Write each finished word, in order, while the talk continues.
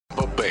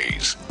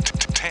Bay's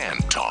Tan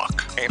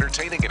Talk.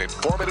 Entertaining and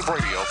informative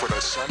radio for the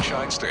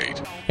Sunshine State.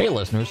 Hey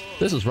listeners,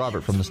 this is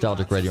Robert from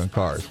Nostalgic Radio and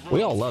Cars.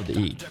 We all love to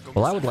eat.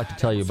 Well, I would like to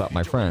tell you about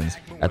my friends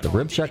at the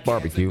Rib Shack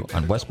Barbecue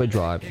on West Bay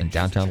Drive in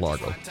downtown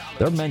Largo.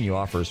 Their menu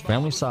offers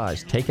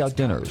family-sized takeout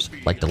dinners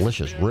like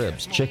delicious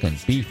ribs, chicken,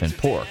 beef, and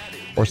pork,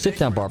 or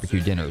sit-down barbecue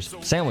dinners,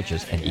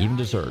 sandwiches, and even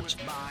desserts.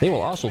 They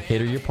will also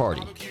cater your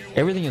party.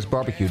 Everything is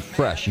barbecued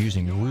fresh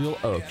using real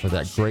oak for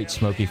that great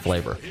smoky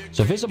flavor.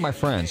 So visit my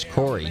friends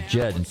Corey,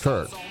 Jed, and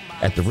Kurt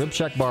at the Rib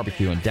Shack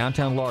Barbecue in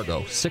downtown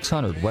Largo,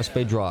 600 West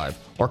Bay Drive,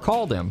 or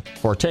call them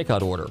for a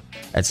takeout order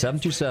at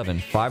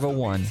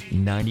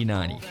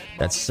 727-501-9090.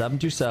 That's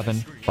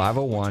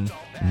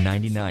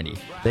 727-501-9090.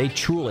 They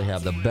truly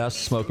have the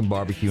best smoking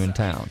barbecue in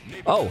town.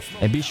 Oh,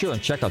 and be sure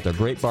and check out their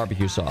great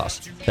barbecue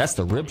sauce. That's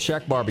the Rib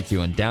Shack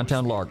Barbecue in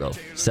downtown Largo,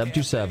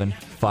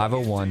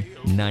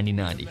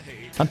 727-501-9090.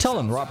 I'm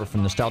telling Robert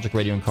from Nostalgic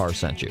Radio and Cars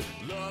sent you.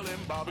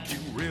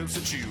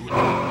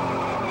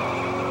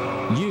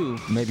 You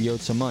may be owed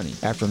some money.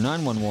 After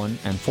 911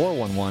 and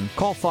 411,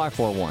 call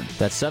 541.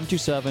 That's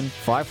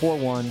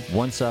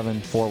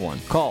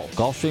 727-541-1741. Call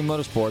Gulfstream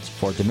Motorsports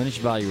for a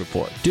diminished value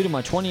report. Due to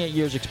my 28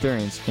 years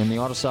experience in the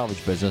auto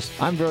salvage business,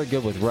 I'm very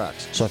good with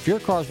wrecks. So if your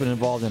car's been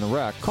involved in a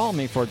wreck, call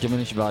me for a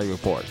diminished value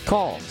report.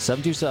 Call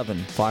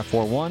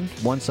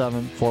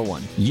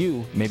 727-541-1741.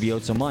 You may be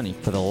owed some money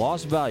for the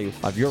lost value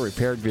of your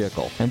repaired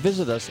vehicle. And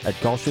visit us at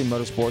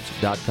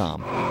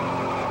GulfstreamMotorsports.com.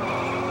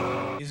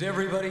 Is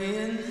everybody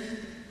in?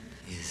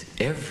 Is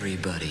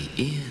everybody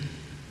in?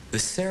 The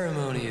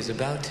ceremony is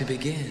about to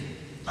begin.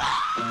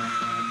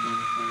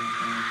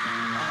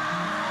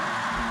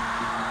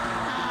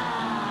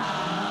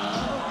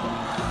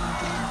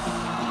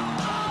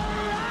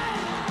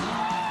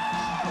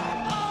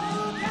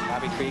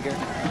 Bobby Krieger,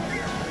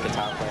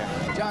 guitar player.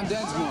 John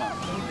Densmore,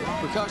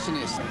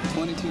 percussionist,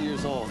 22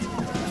 years old.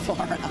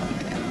 Far out,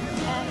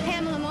 man.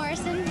 Pamela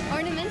Morrison,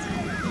 ornament.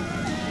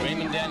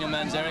 Raymond Daniel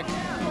Manzarek,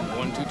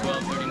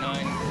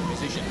 1-2-12-39,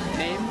 musician.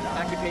 Name,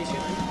 occupation?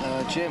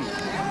 Jim.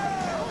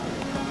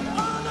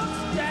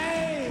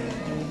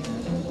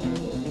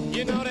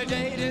 You know the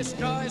day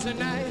destroys the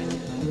night.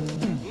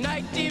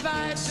 Night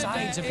divides the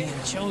Sides are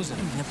being chosen.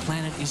 The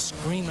planet is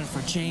screaming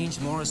for change,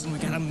 Morrison. We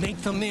gotta make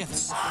the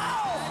myths. The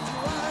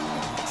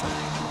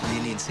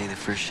Indians say the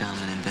first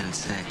shaman invented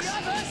sex. The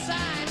other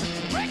side.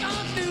 Break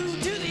on through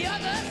to the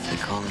other side. They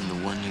call him the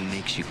one who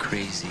makes you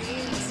crazy.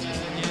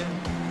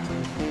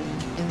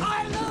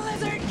 I'm the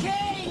Lizard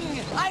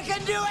King! I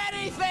can do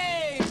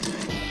anything!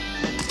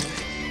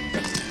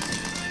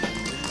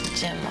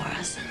 Jim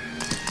Morrison,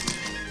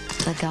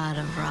 the god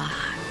of rock.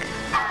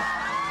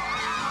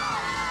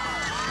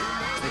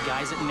 The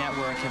guys at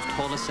Network have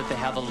told us that they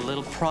have a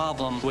little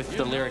problem with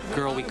the lyric,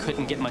 girl, we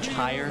couldn't get much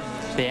higher.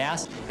 They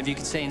asked if you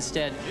could say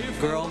instead,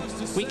 girl,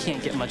 we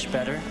can't get much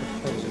better.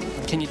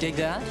 Can you dig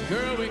that?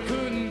 Girl, we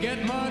couldn't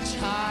get much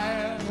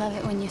higher. I love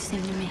it when you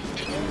sing to me.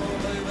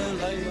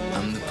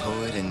 I'm the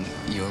poet and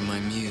you're my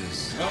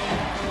muse. Do you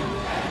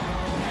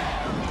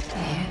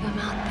hear them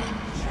out there?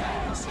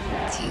 It's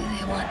you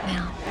they want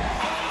now.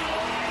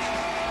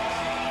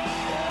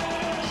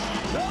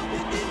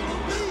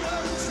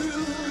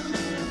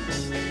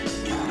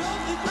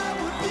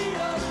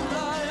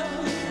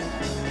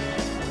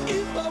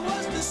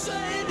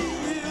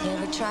 You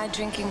ever tried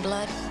drinking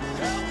blood?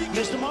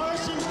 Mr.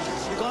 Morrison,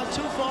 you've gone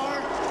too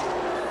far.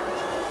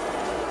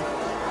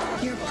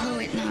 You're a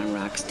poet, not a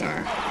rock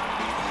star.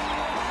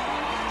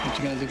 What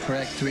you gonna do for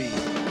Act 3? Hey,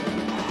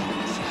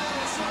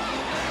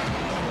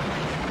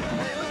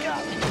 look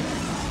out.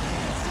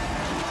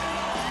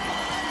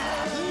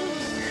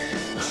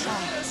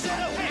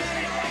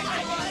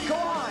 Go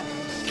on!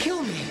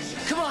 Kill me!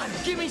 Come on,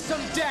 give me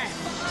some death!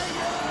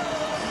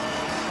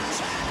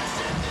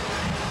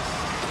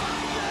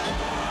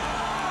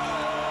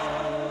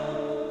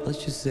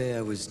 Let's just say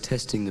I was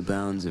testing the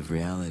bounds of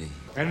reality.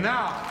 And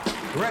now,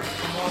 direct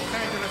from Los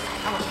Angeles,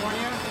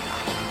 California,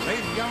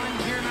 ladies and gentlemen,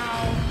 here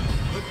now,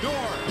 The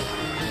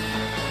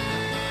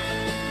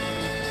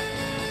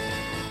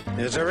Doors.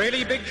 There's a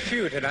really big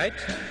show tonight.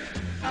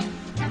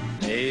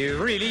 A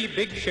really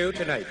big show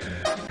tonight.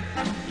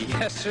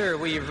 Yes, sir,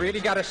 we've really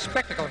got a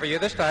spectacle for you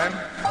this time.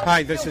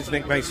 Hi, this is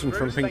Nick Mason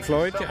from Pink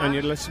Floyd, and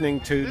you're listening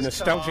to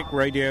Nostalgic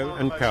Radio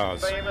and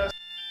Cars.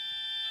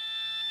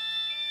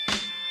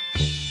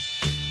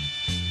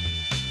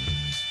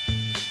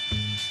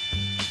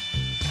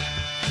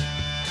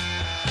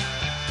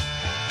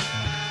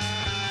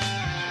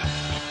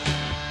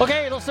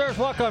 Okay, listeners,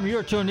 welcome.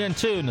 You're tuned in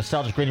to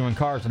Nostalgic Radio and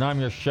Cars, and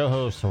I'm your show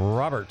host,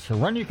 Robert.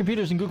 Run your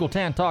computers and Google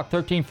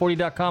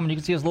TanTalk1340.com, and you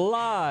can see us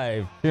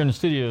live here in the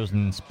studios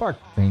in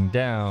sparkling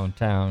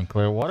downtown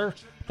Clearwater.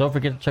 Don't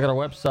forget to check out our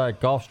website,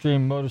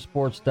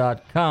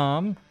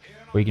 GulfstreamMotorsports.com,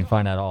 where you can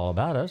find out all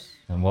about us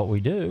and what we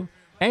do.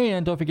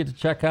 And don't forget to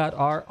check out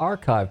our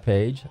archive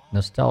page,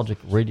 Nostalgic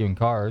Radio and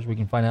Cars. We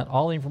can find out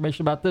all the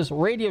information about this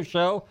radio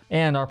show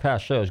and our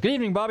past shows. Good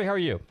evening, Bobby. How are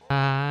you?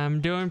 I'm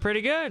doing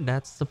pretty good.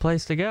 That's the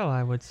place to go,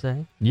 I would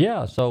say.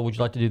 Yeah, so would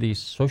you like to do these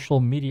social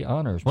media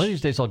honors? One of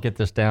these days I'll get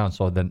this down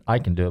so then I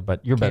can do it,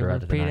 but you're better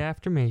at it than I. Repeat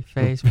after me.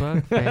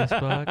 Facebook,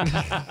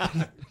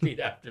 Facebook. Repeat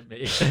after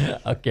me.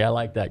 Okay, I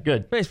like that.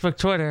 Good. Facebook,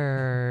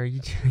 Twitter,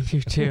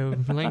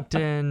 YouTube,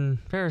 LinkedIn,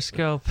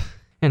 Periscope,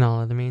 and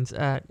all other means.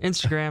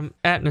 Instagram,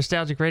 at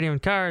Nostalgic Radio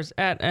and Cars,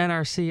 at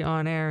NRC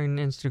On Air, and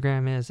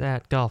Instagram is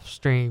at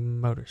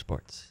Gulfstream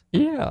Motorsports.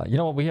 Yeah, you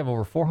know what? We have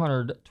over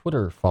 400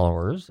 Twitter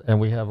followers, and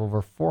we have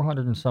over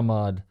 400 and some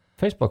odd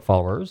Facebook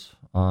followers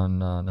on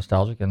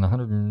Nostalgic, and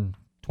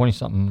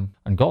 120-something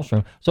on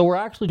Gulfstream. So we're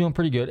actually doing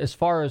pretty good as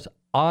far as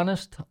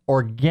honest,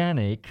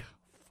 organic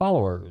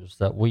followers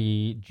that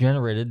we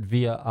generated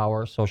via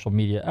our social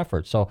media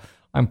efforts. So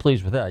I'm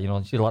pleased with that. You know,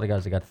 you see a lot of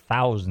guys that got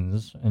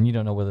thousands, and you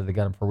don't know whether they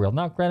got them for real.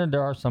 Now, granted,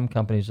 there are some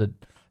companies that,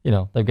 you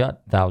know, they've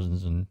got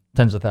thousands and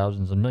tens of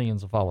thousands and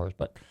millions of followers,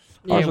 but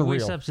ours are we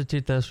real.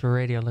 Substitute those for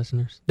radio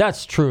listeners.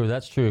 That's true,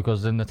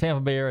 because in the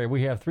Tampa Bay area,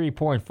 we have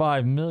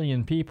 3.5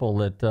 million people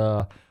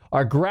that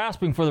are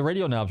grasping for the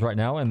radio knobs right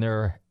now and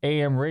their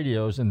AM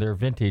radios in their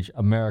vintage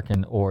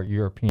American or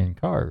European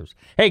cars.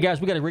 Hey, guys,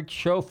 we got a great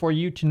show for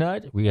you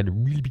tonight. We got a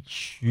really big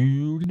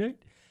show tonight.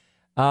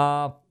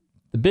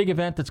 The big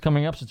event that's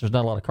coming up, since there's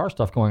not a lot of car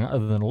stuff going on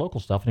other than the local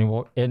stuff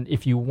anymore, and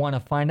if you want to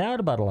find out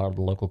about a lot of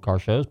the local car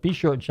shows, be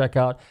sure and check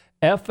out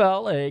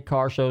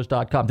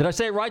FLAcarshows.com. Did I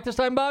say it right this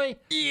time, Bobby?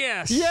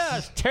 Yes.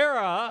 Yes.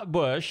 Tara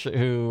Bush,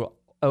 who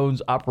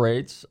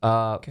operates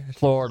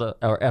Florida,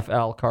 or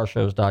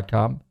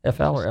FLcarshows.com.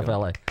 FL or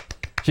FLA?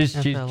 She's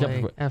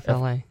jumping.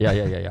 FLA.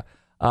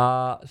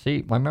 Yeah.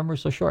 See, my memory's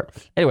so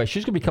short. Anyway,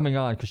 she's going to be coming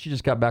on because she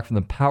just got back from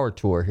the Power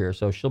Tour here,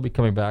 so she'll be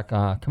coming back,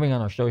 coming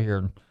on our show here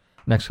in the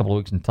next couple of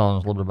weeks and telling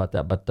us a little bit about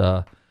that.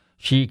 But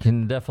she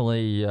can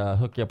definitely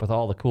hook you up with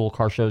all the cool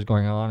car shows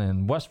going on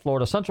in West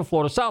Florida, Central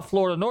Florida, South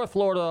Florida, North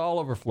Florida, all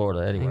over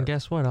Florida, anywhere. And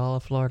guess what? All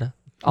of Florida.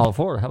 All of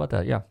Florida. How about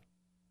that? Yeah.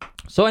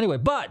 So anyway,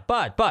 but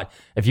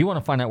if you want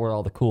to find out where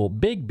all the cool,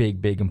 big,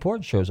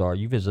 important shows are,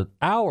 you visit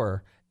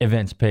our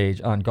events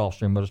page on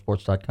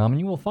GulfstreamMotorsports.com, and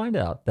you will find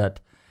out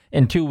that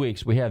in 2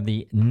 weeks we have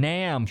the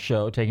NAMM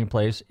show taking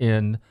place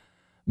in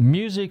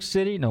Music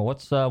City. No,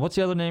 what's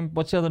the other name?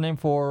 What's the other name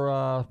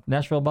for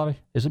Nashville, Bobby?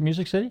 Is it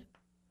Music City?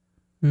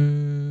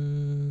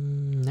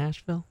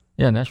 Nashville.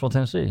 Yeah, Nashville,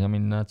 Tennessee. I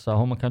mean, that's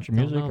home of country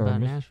music. Don't know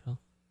about Nashville.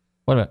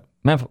 Wait a minute,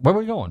 Memphis. Where are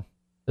we going?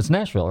 It's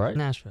Nashville, right?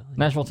 Nashville. Yeah.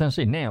 Nashville,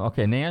 Tennessee. NAMM.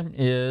 Okay, NAMM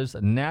is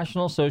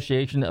National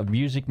Association of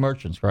Music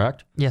Merchants,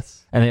 correct?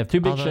 Yes. And they have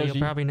two big Although shows. You'll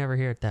probably never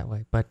hear it that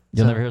way, but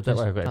you'll never hear it that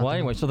way. Okay. Well,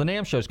 anyway, so the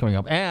NAMM show's coming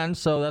up, and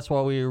so that's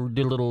why we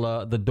did a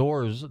little the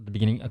Doors at the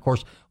beginning. Of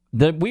course,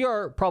 we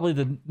are probably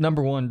the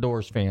number one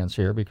Doors fans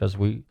here because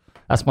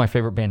that's my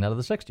favorite band out of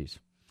the '60s.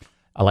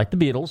 I like the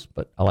Beatles,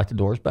 but I like the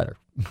Doors better.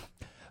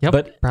 Yep,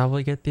 but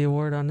probably get the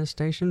award on this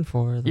station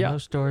for the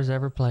most Doors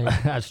ever played.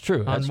 That's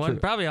true.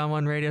 Probably on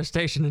one radio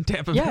station in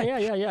Tampa Bay.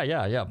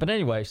 Yeah. But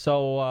anyway,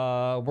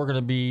 so we're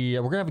gonna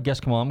have a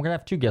guest come on. We're gonna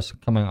have two guests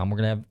coming on. We're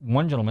gonna have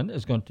one gentleman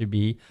is going to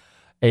be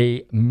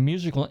a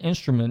musical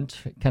instrument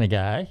kind of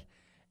guy,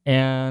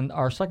 and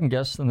our second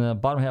guest in the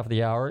bottom half of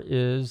the hour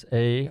is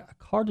a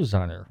car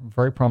designer,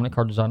 very prominent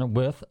car designer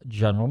with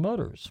General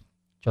Motors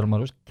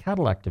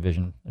Cadillac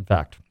division, in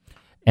fact,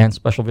 and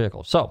special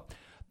vehicles. So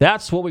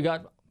that's what we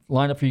got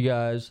lined up for you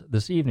guys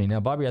this evening. Now,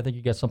 Bobby, I think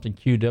you got something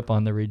queued up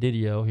on the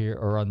radio here,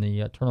 or on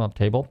the turn-up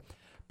table.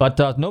 But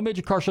no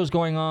major car shows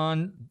going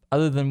on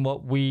other than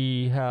what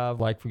we have.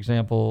 Like, for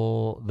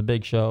example, the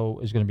big show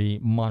is going to be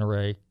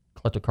Monterey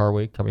Collector Car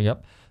Week coming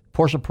up.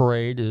 Porsche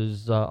Parade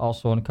is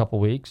also in a couple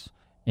weeks.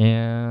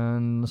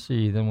 And let's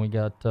see, then we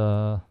got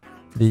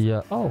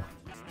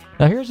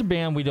now here's a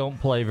band we don't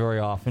play very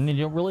often, and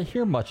you don't really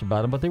hear much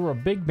about them, but they were a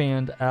big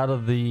band out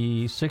of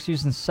the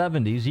 60s and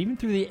 70s, even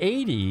through the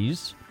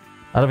 80s,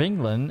 out of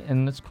England,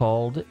 and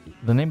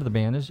the name of the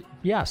band is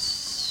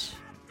Yes.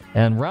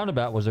 And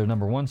Roundabout was their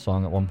number one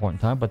song at one point in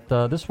time, but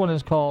this one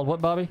is called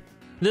what, Bobby?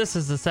 This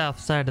is The South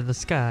Side of the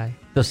Sky.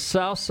 The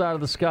South Side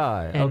of the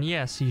Sky. And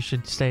yes, you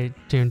should stay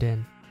tuned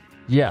in.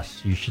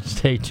 Yes, you should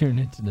stay tuned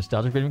into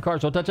Nostalgic Radio and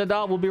Cars. Don't touch that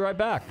dial. We'll be right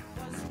back.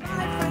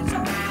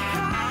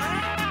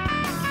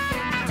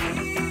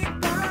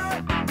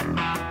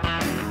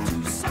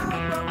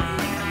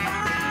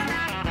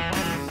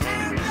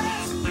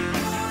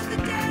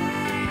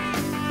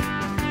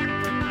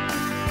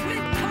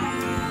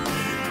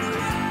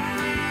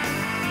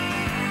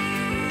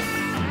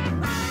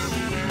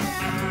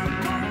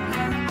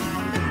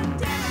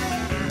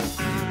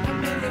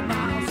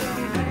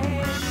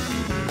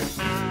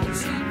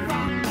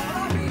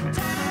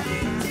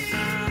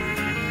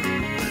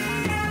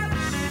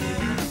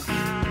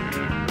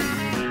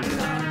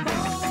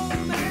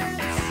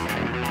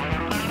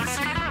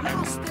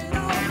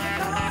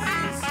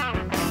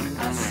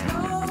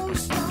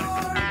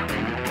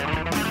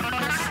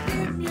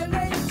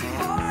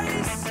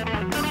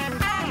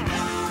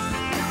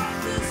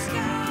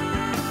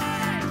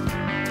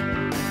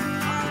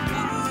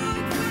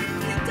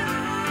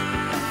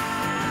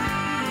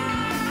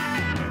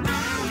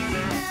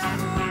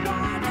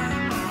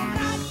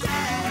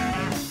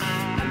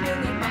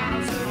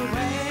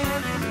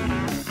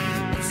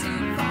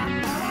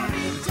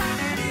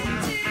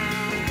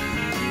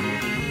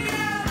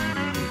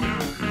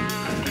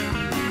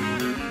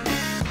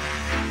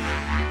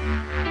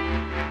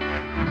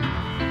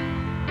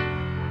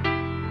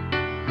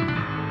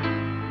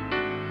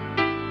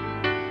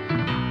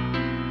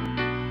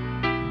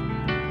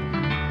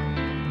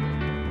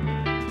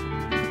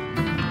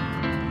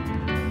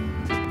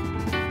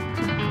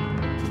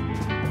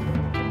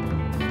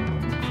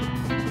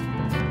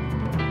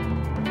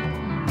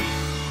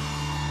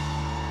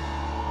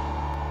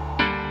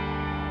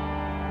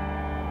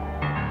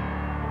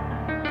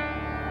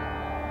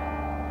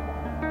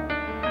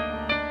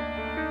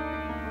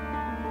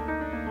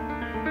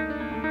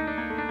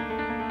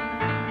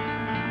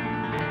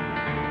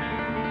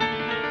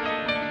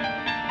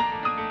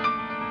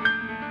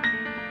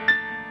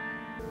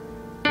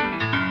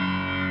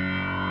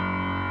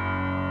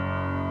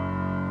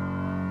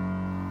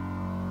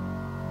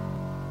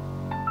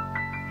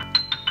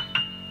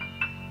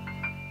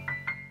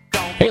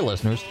 Hey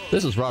listeners,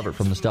 this is Robert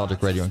from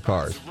Nostalgic Radio and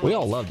Cars. We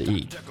all love to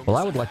eat. Well,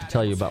 I would like to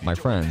tell you about my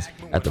friends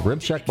at the Rib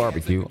Shack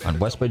Barbecue on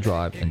West Bay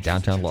Drive in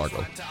downtown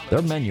Largo.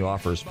 Their menu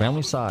offers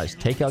family-sized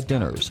takeout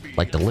dinners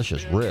like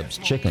delicious ribs,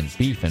 chicken,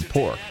 beef, and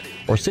pork,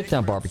 or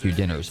sit-down barbecue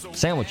dinners,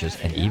 sandwiches,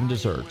 and even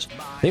desserts.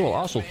 They will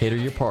also cater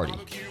your party.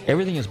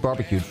 Everything is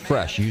barbecued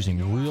fresh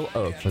using real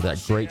oak for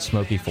that great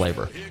smoky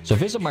flavor. So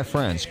visit my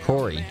friends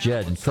Corey,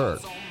 Jed, and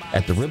Kurt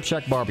at the Rib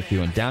Shack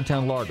Barbecue in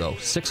downtown Largo,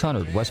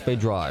 600 West Bay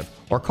Drive,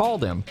 or call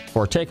them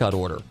for a takeout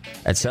order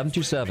at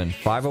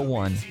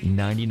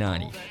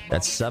 727-501-9090.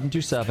 That's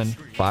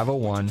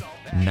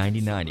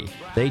 727-501-9090.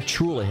 They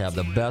truly have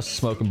the best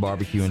smoking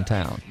barbecue in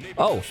town.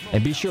 Oh,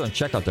 and be sure and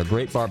check out their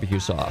great barbecue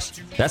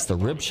sauce. That's the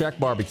Rib Shack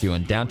Barbecue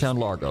in downtown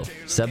Largo,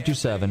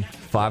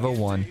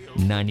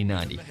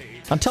 727-501-9090.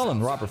 I'm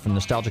telling Robert from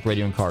Nostalgic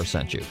Radio and Cars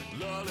sent you.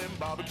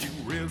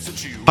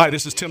 Hi,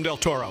 this is Tim Del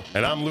Toro.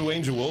 And I'm Lou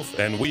Angel Wolf,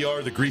 and we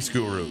are the Grease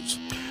Gurus.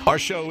 Our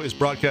show is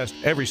broadcast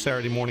every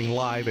Saturday morning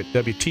live at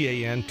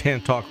WTAN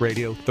 10 Talk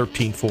Radio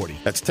 1340.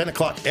 That's 10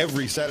 o'clock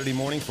every Saturday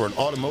morning for an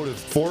automotive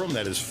forum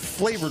that is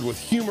flavored with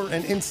humor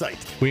and insight.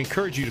 We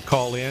encourage you to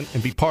call in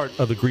and be part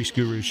of the Grease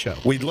Gurus show.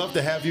 We'd love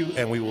to have you,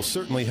 and we will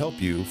certainly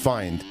help you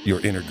find your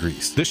inner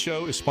grease. This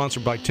show is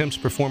sponsored by Tim's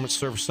Performance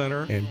Service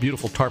Center in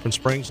beautiful Tarpon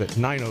Springs at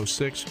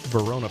 906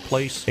 Verona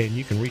Place, and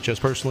you can reach us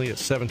personally at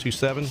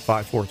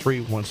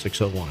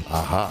 727-543-1601.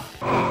 Aha.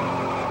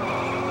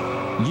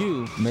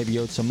 You may be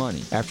owed some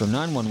money. After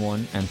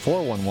 911 and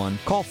 411,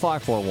 call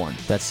 541.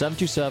 That's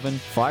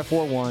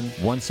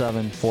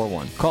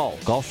 727-541-1741. Call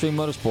Gulfstream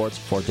Motorsports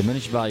for a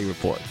diminished value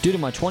report. Due to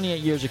my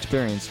 28 years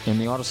experience in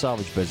the auto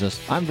salvage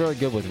business, I'm very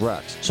good with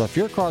wrecks. So if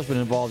your car's been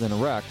involved in a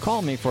wreck,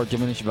 call me for a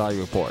diminished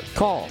value report.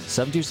 Call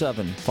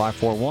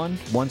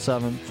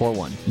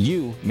 727-541-1741.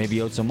 You may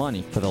be owed some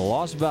money for the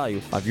lost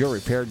value of your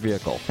repaired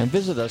vehicle. And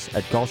visit us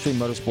at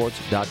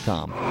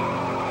GulfstreamMotorsports.com.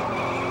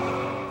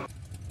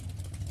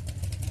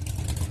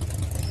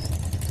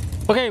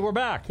 Okay, we're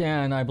back,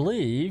 and I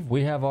believe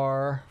we have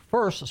our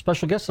first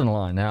special guest on the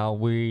line. Now,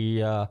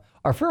 we are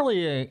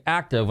fairly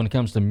active when it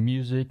comes to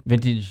music,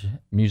 vintage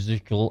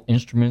musical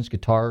instruments,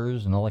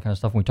 guitars, and all that kind of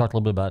stuff. We talked a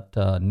little bit about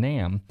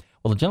NAMM.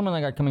 Well, the gentleman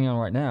I got coming on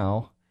right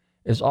now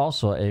is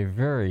also a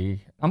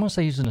very, I'm going to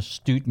say he's an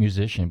astute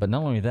musician, but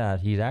not only that,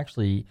 he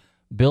actually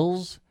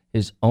builds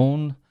his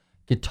own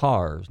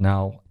guitars.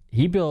 Now,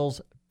 he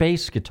builds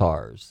bass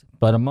guitars,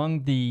 but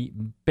among the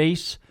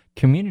bass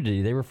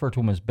community, they refer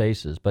to them as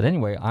basses. But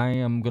anyway, I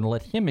am going to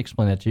let him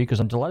explain that to you because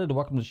I'm delighted to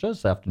welcome to the show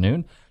this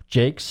afternoon,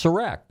 Jake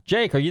Serek.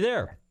 Jake, are you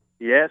there?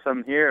 Yes,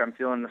 I'm here. I'm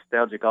feeling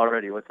nostalgic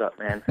already. What's up,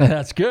 man?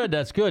 That's good.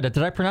 That's good.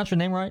 Did I pronounce your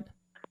name right?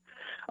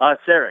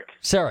 Serek.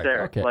 Serek.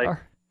 Okay. Like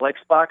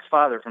Spock's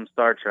father from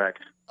Star Trek.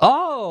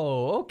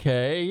 Oh,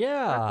 okay.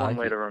 Yeah. That's one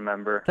way to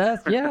remember.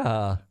 That's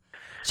yeah.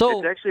 So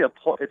it's actually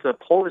it's a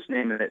Polish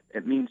name, and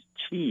it means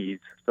cheese.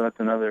 So that's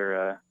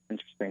another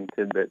interesting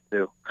tidbit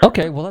too.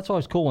 Okay, well that's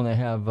always cool when they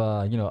have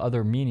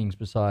other meanings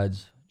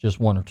besides just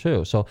one or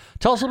two. So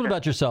tell us a little bit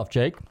about yourself,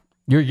 Jake.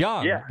 You're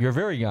young. Yeah. You're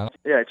very young.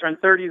 Yeah, I turned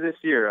 30 this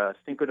year.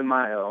 Cinco de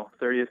Mayo,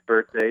 30th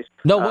birthday.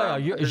 No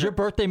way. Is your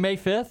birthday May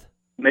 5th?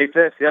 May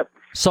 5th. Yep.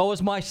 So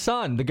is my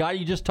son, the guy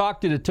you just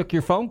talked to that took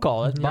your phone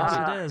call. That's Bobby.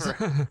 Yes, it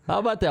is. How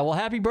about that? Well,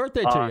 happy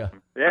birthday to you.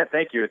 Yeah,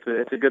 thank you.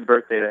 It's a good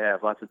birthday to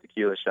have. Lots of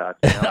tequila shots.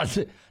 You know?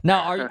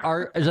 Now,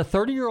 is a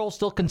 30-year-old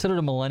still considered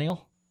a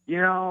millennial? You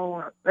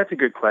know, that's a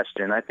good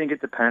question. I think it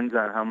depends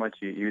on how much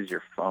you use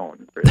your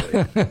phone,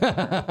 really.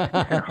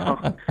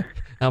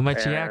 How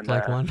much you act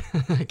like one,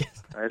 I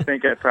guess. I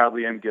think I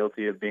probably am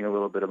guilty of being a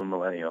little bit of a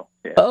millennial.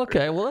 Yeah,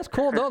 okay, well, that's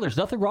cool. No, there's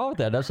nothing wrong with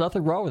that. There's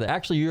nothing wrong with it.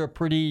 Actually, you're a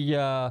pretty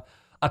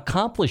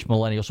accomplished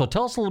millennial. So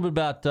tell us a little bit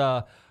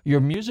about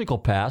your musical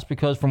past,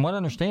 because from what I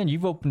understand,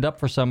 you've opened up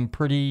for some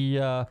pretty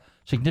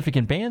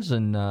significant bands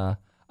in a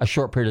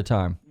short period of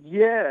time.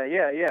 Yeah.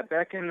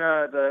 Back in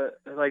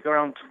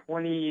around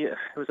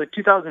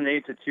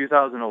 2008 to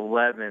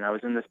 2011, I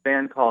was in this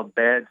band called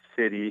Bad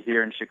City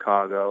here in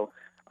Chicago,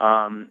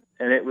 and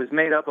it was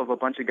made up of a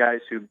bunch of guys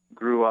who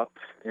grew up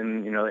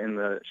in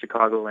the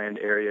Chicagoland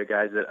area,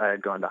 guys that I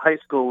had gone to high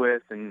school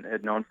with and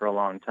had known for a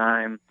long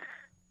time.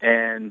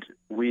 And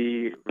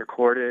we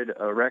recorded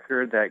a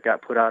record that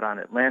got put out on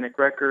Atlantic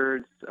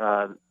Records,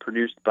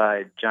 produced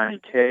by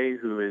Johnny Kay,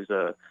 who is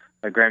a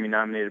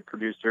Grammy-nominated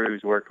producer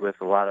who's worked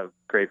with a lot of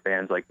great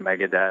bands like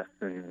Megadeth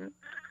and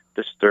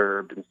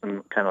Disturbed and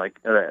some kind of like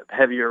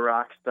heavier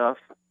rock stuff.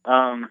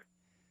 And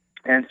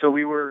so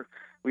we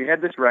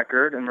had this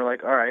record, and we're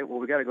like, all right, well,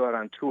 we got to go out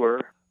on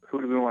tour.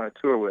 Who do we want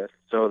to tour with?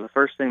 So the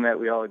first thing that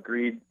we all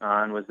agreed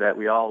on was that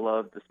we all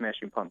loved the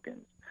Smashing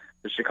Pumpkins,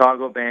 the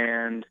Chicago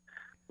band.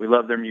 We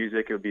love their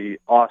music. It would be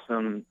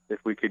awesome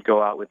if we could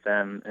go out with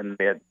them, and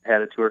they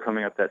had a tour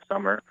coming up that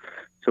summer.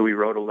 So we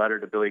wrote a letter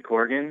to Billy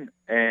Corgan,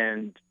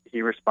 and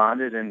he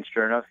responded, and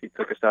sure enough, he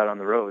took us out on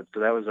the road. So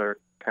that was our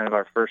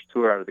first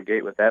tour out of the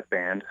gate with that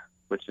band,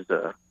 which is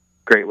a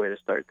great way to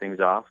start things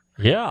off.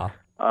 Yeah.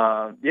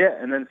 Yeah,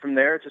 and then from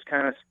there,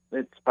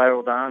 it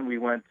spiraled on. We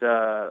went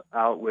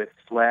out with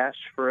Slash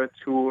for a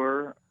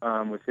tour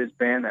with his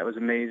band. That was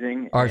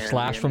amazing. Our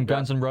Slash from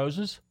Guns N'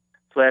 Roses?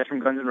 Slash from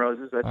Guns N'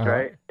 Roses, that's Uh-huh.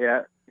 right.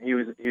 Yeah, he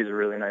was a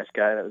really nice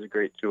guy. That was a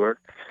great tour.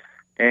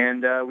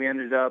 And we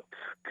ended up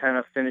kind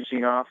of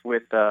finishing off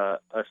with a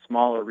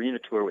small arena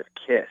tour with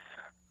Kiss.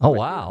 Oh,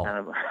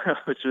 wow.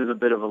 Which was a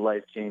bit of a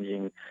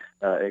life-changing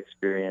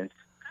experience.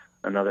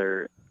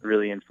 Another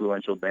really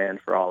influential band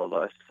for all of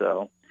us.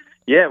 So,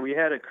 yeah, we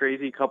had a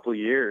crazy couple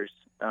years.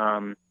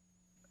 And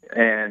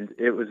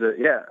it was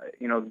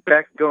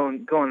back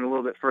going a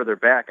little bit further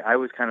back, I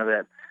was kind of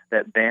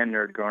that band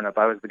nerd growing up.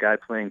 I was the guy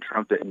playing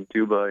trumpet and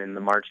tuba in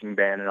the marching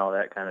band and all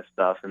that kind of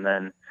stuff. And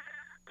then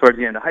towards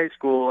the end of high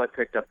school, I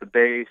picked up the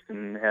bass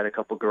and had a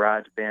couple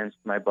garage bands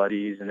with my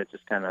buddies, and it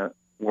just kind of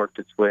worked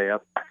its way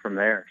up from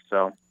there.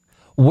 So,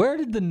 where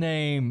did the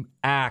name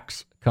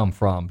Axe come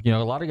from? You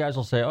know, a lot of guys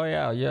will say, "Oh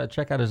yeah,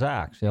 check out his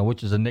axe,"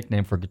 which is a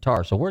nickname for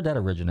guitar. So where'd that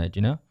originate?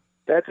 You know?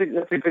 That's a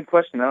good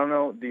question. I don't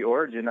know the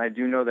origin. I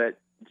do know that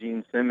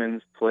Gene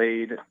Simmons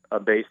played a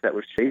bass that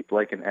was shaped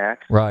like an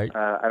axe. Right.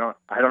 I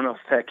don't know if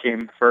that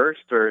came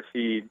first or if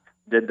he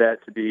did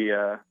that to be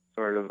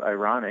sort of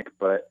ironic,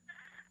 but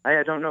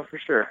I don't know for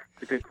sure.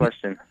 It's a good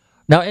question.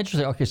 Now,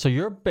 interesting. Okay, so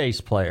you're a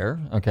bass player,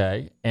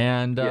 okay,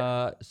 and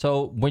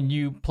so when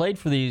you played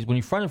for when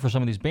you fronted for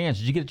some of these bands,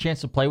 did you get a chance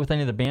to play with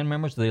any of the band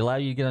members? Did they allow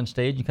you to get on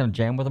stage and kind of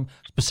jam with them?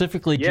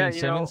 Specifically, Gene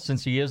Simmons,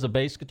 since he is a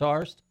bass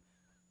guitarist.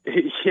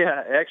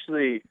 Yeah,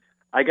 actually,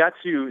 I got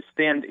to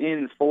stand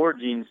in for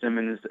Gene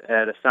Simmons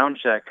at a sound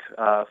check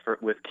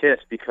with Kiss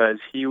because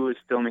he was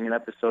filming an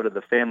episode of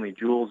The Family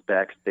Jewels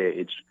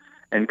backstage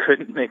and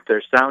couldn't make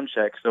their sound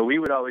check. So we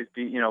would always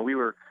be, we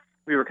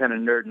were kind of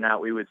nerding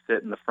out. We would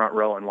sit in the front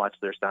row and watch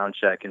their sound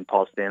check, and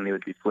Paul Stanley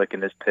would be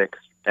flicking his picks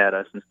at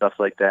us and stuff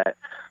like that.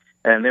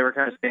 And they were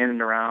kind of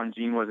standing around.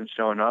 Gene wasn't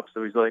showing up,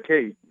 so he's like,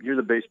 "Hey, you're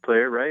the bass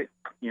player, right?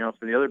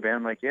 For the other band."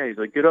 I'm like, "Yeah." He's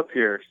like, "Get up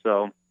here."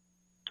 So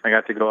I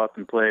got to go up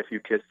and play a few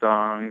Kiss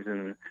songs,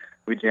 and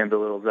we jammed a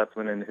little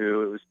Zeppelin and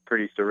Who. It was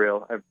pretty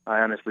surreal. I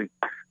honestly,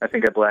 I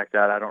think I blacked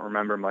out. I don't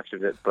remember much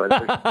of it, but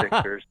there's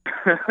pictures.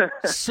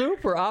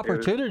 Super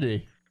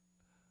opportunity.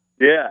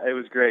 It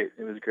was great.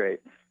 It was great.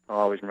 I'll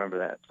always remember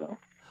that. So.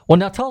 Well,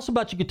 now tell us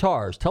about your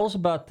guitars. Tell us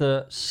about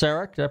the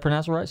Serek. Did I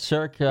pronounce it right?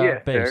 Serek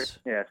bass.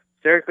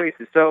 Serek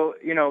basses. So,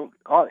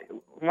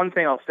 one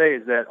thing I'll say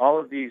is that all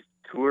of these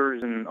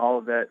tours and all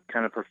of that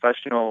kind of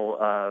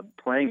professional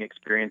playing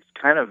experience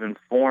kind of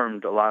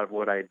informed a lot of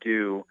what I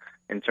do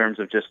in terms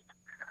of just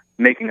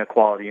making a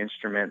quality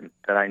instrument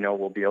that I know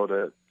will be able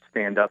to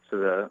stand up to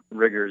the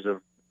rigors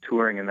of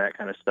touring and that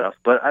kind of stuff.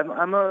 But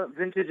I'm a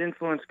vintage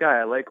influence guy.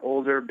 I like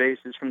older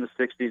basses from the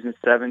 60s and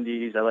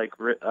 70s. I like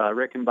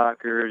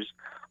Rickenbackers,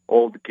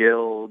 old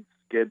Guilds,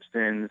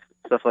 Gibsons,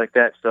 stuff like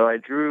that. So I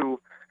drew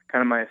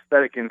kind of my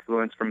aesthetic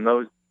influence from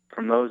those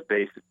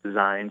bass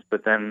designs,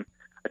 but then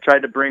I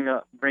tried to bring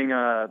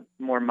a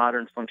more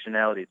modern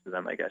functionality to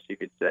them, I guess you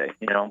could say.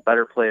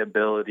 Better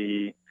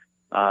playability,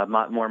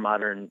 more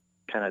modern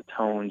kind of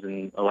tones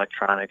and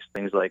electronics,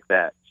 things like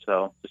that.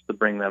 So just to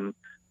bring them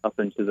up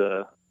into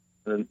the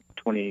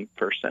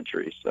 21st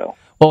century. So,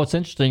 well, what's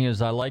interesting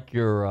is I like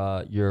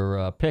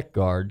your pick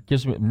guard.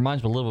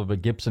 Reminds me a little bit of a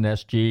Gibson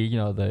SG.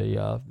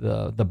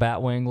 The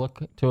Batwing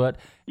look to it.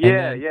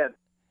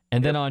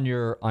 And then on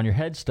your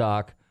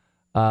headstock,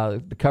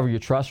 to cover your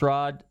truss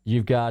rod,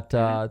 you've got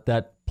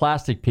that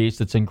plastic piece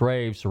that's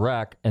engraved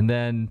Serek, and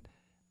then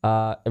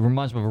it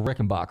reminds me of a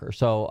Rickenbacker.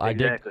 So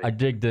exactly. I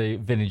dig the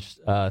vintage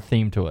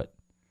theme to it.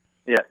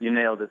 Yeah, you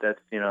nailed it. That's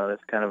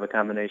kind of a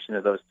combination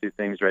of those two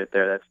things right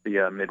there. That's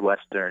the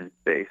Midwestern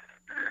bass.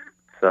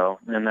 So,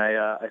 and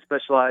I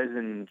specialize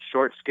in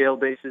short scale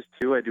basses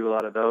too. I do a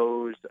lot of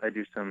those. I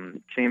do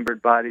some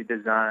chambered body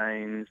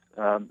designs,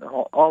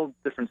 all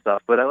different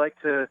stuff. But I like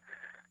to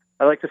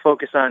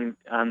focus on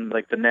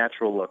like the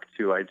natural look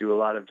too. I do a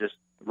lot of just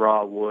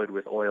raw wood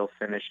with oil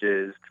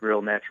finishes,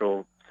 real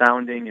natural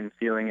sounding and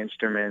feeling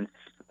instruments.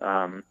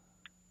 I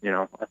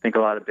think a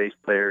lot of bass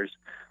players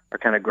are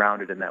kind of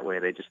grounded in that way.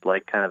 They just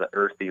like kind of the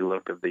earthy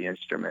look of the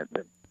instrument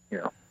and,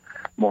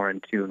 more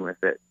in tune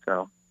with it.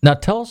 So now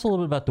tell us a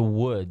little bit about the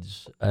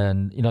woods.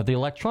 And, the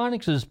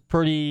electronics is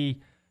pretty,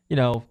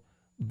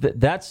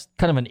 that's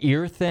kind of an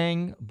ear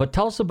thing. But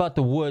tell us about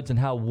the woods and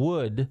how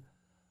wood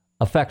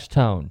affects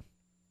tone.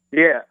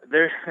 Yeah,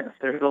 there's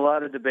a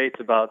lot of debates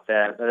about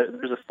that.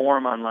 There's a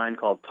forum online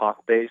called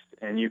TalkBass,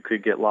 and you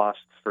could get lost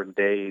for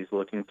days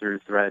looking through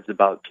threads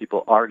about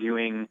people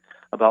arguing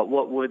about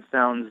what wood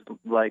sounds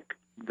like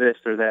this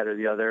or that or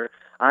the other.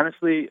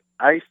 Honestly,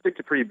 I stick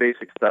to pretty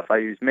basic stuff. I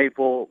use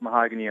maple,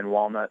 mahogany, and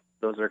walnut.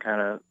 Those are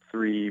kind of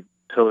three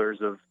pillars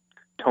of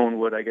tone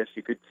wood, I guess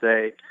you could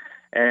say.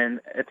 And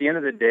at the end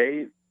of the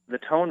day, the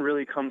tone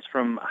really comes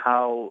from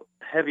how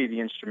heavy the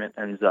instrument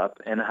ends up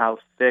and how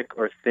thick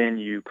or thin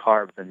you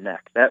carve the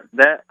neck.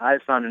 That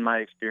I've found in my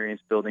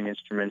experience building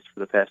instruments for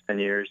the past 10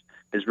 years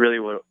is really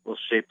what will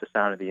shape the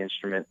sound of the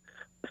instrument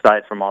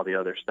aside from all the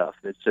other stuff.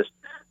 It's just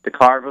the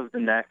carve of the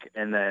neck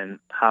and then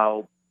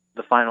how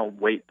the final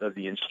weight of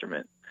the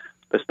instrument.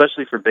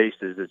 especially for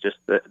basses, it's just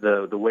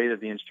the weight of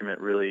the instrument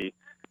really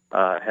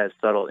has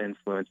subtle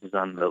influences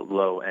on the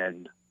low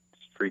end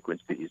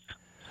frequencies.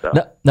 So.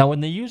 Now,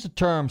 when they use the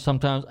term,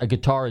 sometimes a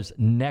guitar is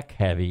neck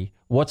heavy.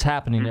 What's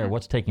happening there?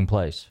 What's taking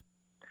place?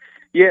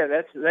 Yeah,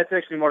 that's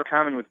actually more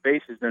common with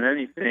basses than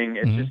anything.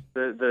 It's just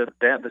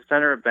the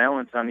center of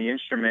balance on the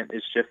instrument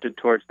is shifted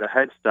towards the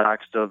headstock,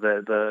 so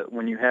the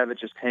when you have it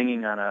just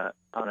hanging on a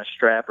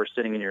strap or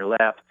sitting in your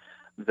lap,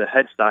 the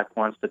headstock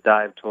wants to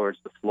dive towards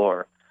the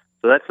floor.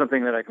 So that's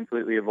something that I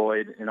completely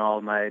avoid in all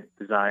of my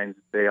designs.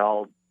 They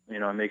all,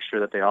 I make sure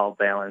that they all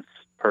balance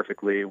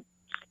perfectly,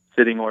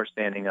 sitting or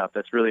standing up.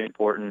 That's really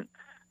important.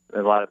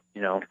 A lot of,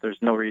 there's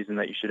no reason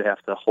that you should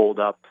have to hold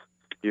up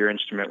your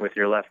instrument with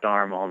your left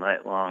arm all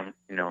night long,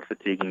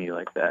 fatiguing you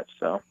like that.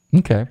 So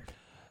okay.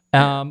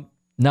 Now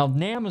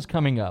NAMM is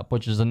coming up,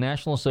 which is the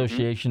National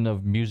Association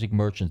of Music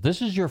Merchants.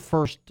 This is your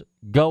first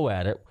go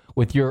at it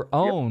with your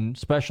own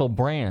special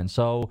brand.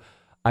 So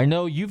I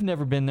know you've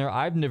never been there.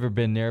 I've never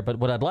been there. But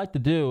what I'd like to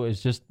do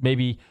is just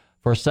maybe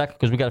for a second,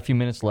 because we got a few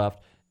minutes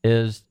left,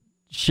 is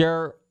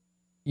share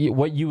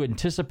what you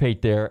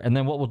anticipate there. And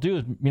then what we'll do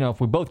is,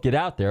 if we both get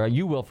out there,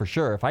 you will for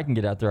sure. If I can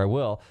get out there, I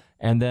will.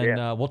 And then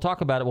we'll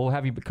talk about it. We'll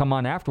have you come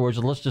on afterwards,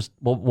 and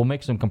we'll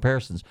make some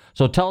comparisons.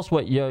 So tell us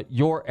what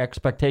your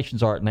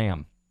expectations are at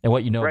NAMM and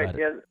what you know about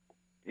it.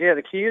 Yeah,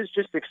 the key is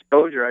just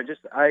exposure.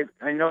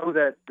 I know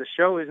that the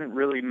show isn't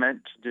really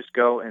meant to just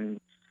go and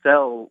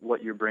sell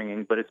what you're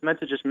bringing, but it's meant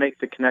to just make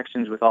the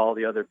connections with all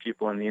the other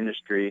people in the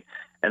industry.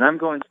 And I'm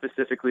going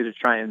specifically to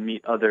try and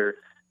meet other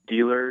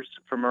dealers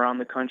from around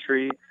the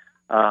country.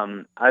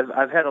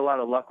 I've had a lot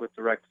of luck with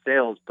direct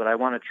sales, but I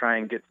want to try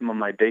and get some of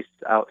my basses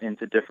out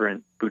into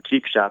different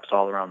boutique shops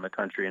all around the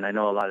country. And I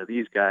know a lot of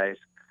these guys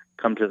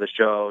come to the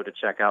show to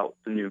check out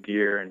the new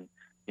gear and,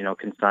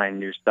 consign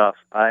new stuff.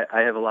 I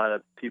have a lot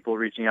of people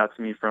reaching out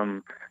to me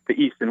from the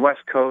East and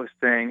West Coast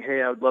saying,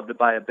 hey, I would love to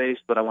buy a bass,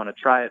 but I want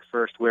to try it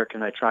first. Where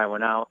can I try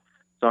one out?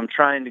 So I'm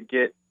trying to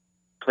get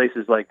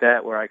places like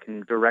that where I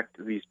can direct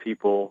these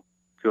people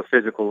to a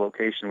physical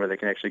location where they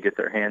can actually get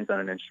their hands on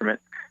an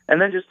instrument.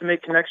 And then just to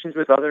make connections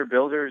with other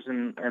builders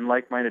and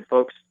like-minded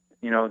folks,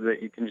 that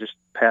you can just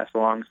pass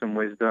along some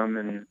wisdom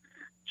and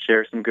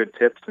share some good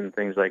tips and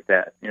things like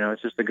that.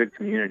 It's just a good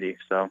community.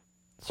 So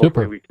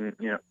super. Hopefully we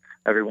can,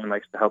 everyone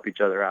likes to help each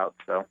other out.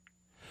 So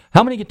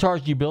how many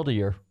guitars do you build a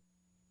year?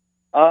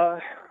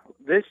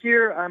 This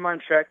year I'm on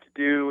track to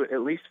do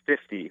at least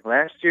 50.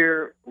 Last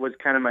year was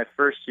kind of my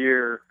first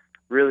year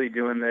really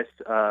doing this,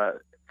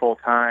 full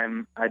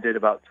time. I did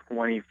about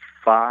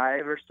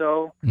 25 or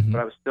so, but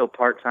I was still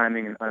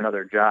part-timing in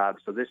another job.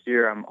 So this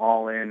year I'm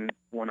all in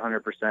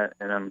 100%,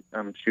 and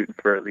I'm shooting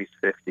for at least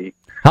 50.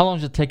 How long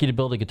does it take you to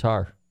build a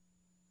guitar?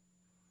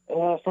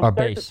 From start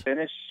to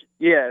finish,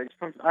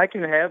 I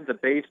can have the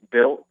bass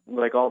built,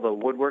 like all the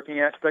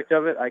woodworking aspect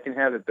of it. I can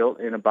have it built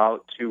in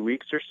about 2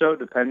 weeks or so,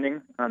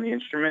 depending on the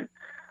instrument.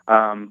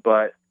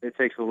 But it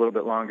takes a little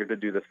bit longer to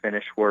do the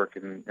finish work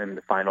and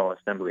the final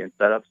assembly and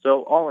setup.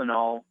 So all in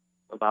all,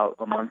 about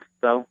a month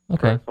or so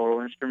for a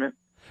total instrument.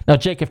 Now,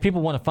 Jake, if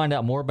people want to find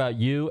out more about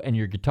you and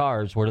your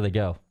guitars, where do they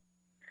go?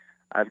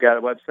 I've got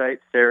a website,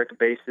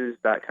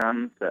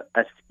 serekbases.com,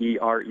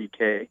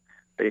 SEREK,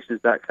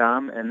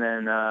 bases.com, and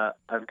then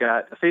I've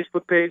got a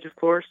Facebook page, of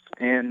course,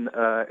 and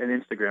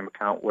an Instagram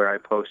account where I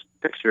post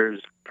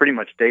pictures pretty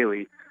much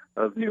daily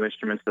of new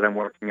instruments that I'm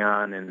working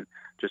on and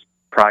just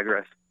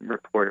progress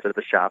reports at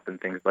the shop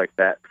and things like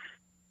that.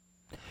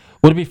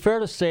 Would it be fair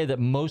to say that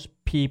most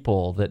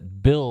people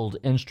that build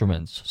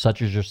instruments,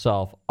 such as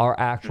yourself, are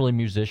actually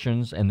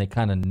musicians and they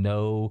kind of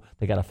know,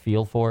 they got a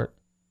feel for it?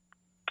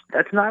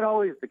 That's not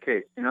always the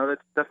case.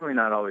 That's definitely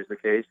not always the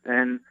case.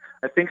 And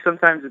I think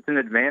sometimes it's an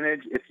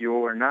advantage if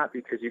you're not,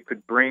 because you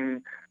could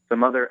bring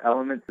some other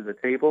element to the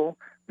table,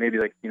 maybe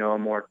like, a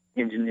more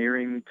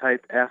engineering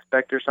type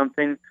aspect or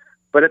something.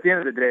 But at the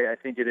end of the day, I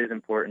think it is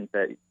important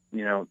that,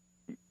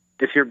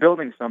 if you're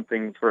building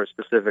something for a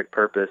specific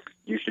purpose,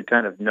 you should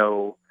kind of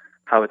know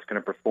how it's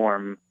going to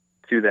perform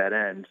to that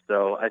end.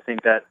 So I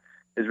think that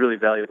is really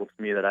valuable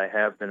to me, that I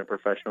have been a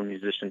professional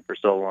musician for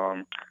so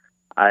long.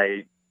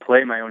 I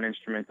play my own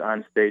instruments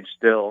on stage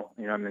still.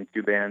 I'm in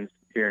 2 bands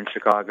here in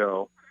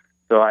Chicago.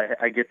 So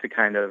I get to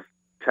kind of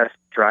test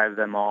drive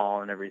them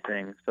all and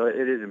everything. So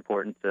it is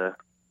important to,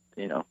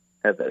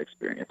 have that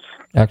experience.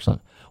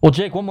 Excellent. Well,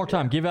 Jake, one more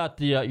time, give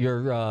out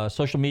your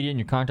social media and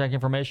your contact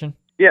information.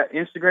 Yeah,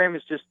 Instagram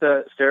is just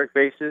Serek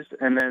Bases,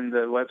 and then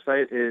the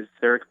website is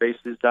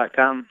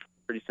serekbases.com.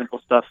 Pretty simple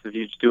stuff. If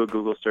you just do a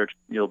Google search,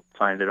 you'll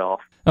find it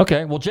all.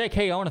 Okay. Well, Jake,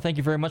 hey, I want to thank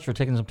you very much for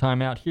taking some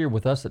time out here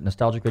with us at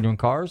Nostalgic Radio and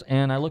Cars,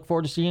 and I look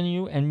forward to seeing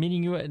you and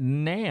meeting you at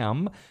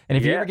NAMM. And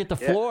if you ever get to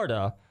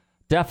Florida,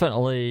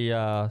 definitely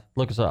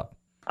look us up.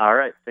 All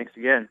right. Thanks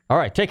again. All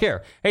right. Take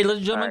care. Hey, ladies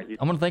and gentlemen,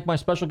 I'm going to thank my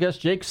special guest,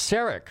 Jake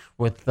Serek,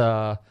 with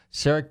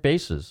Serek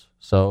Bases.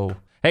 So,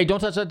 hey, don't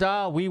touch that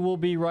dial. We will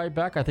be right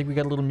back. I think we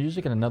got a little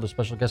music and another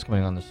special guest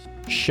coming on this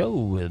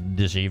show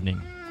this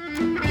evening.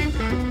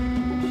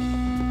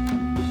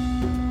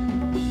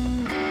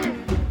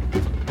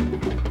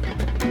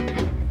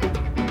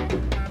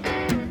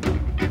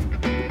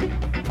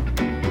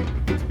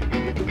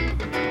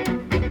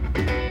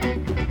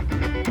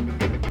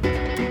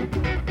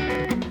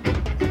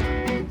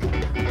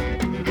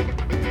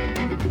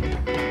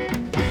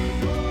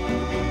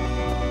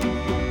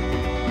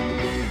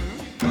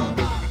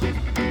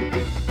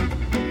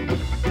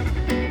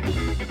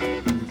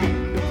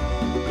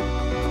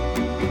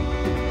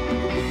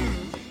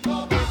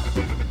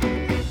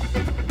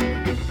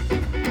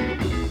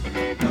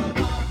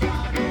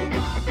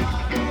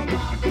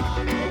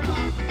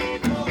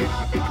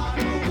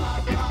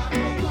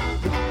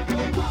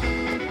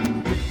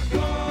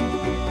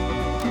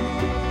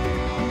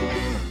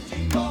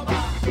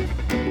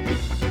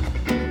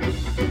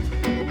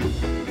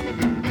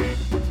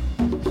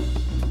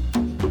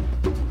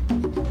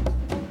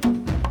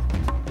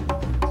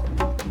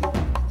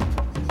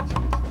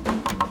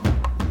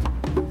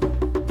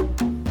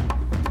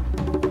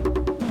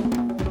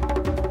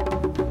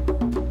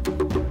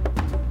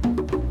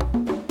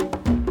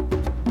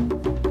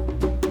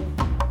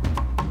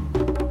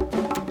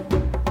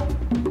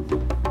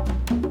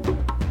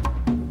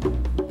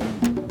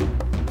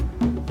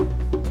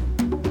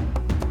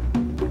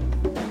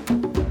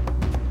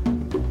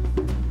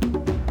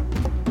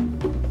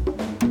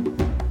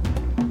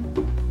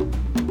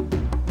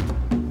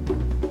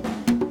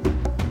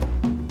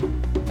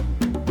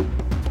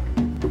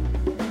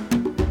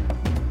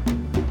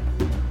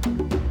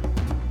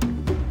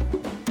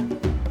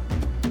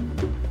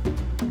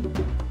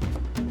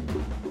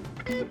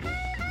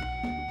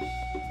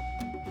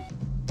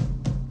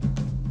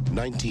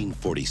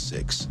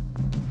 1946.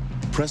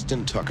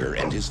 Preston Tucker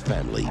and his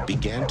family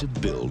began to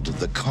build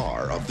the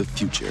car of the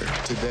future.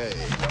 Today.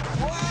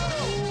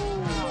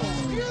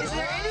 Is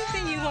there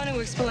anything you want to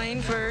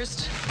explain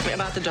first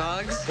about the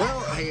dogs?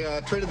 Well,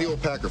 I traded the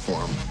old Packer for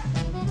them.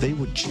 They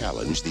would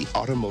challenge the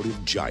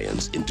automotive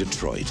giants in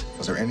Detroit.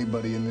 Is there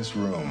anybody in this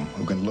room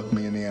who can look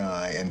me in the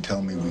eye and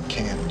tell me we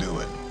can't do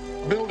it?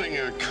 Building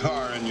a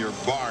car in your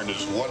barn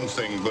is one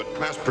thing, but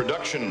mass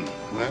production,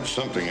 that's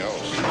something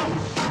else.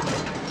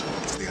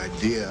 It's the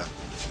idea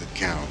that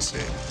counts,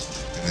 and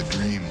the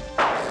dream.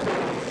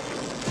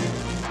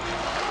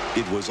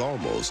 It was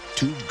almost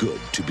too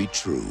good to be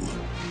true.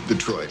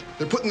 Detroit,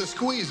 they're putting the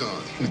squeeze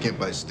on. We can't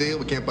buy steel,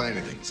 we can't buy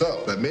anything.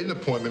 So I made an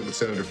appointment with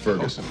Senator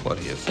Ferguson. What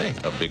do you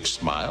think? A big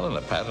smile and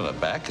a pat on the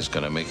back is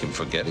going to make him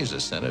forget he's a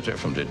senator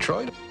from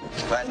Detroit?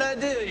 Quite an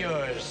idea of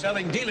yours,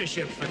 selling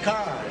dealerships for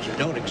cars that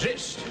don't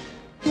exist.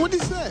 What'd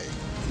he say?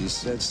 He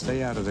said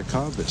stay out of the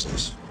car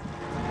business.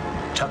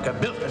 Tucker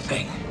built the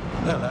thing.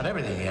 Well, not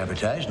everything he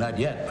advertised, not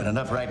yet, but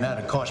enough right now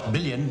to cost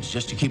billions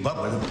just to keep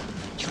up with him.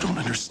 You don't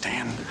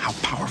understand how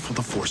powerful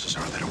the forces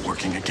are that are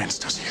working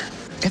against us here.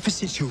 Ever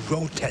since you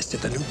road tested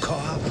the new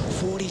car,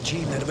 40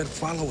 G-men have been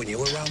following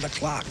you around the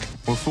clock.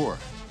 What for?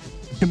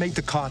 You make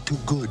the car too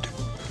good.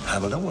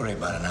 Well, don't worry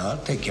about it now. I'll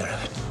take care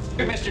of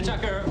it. Mr.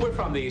 Tucker, we're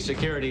from the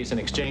Securities and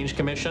Exchange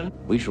Commission.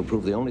 We shall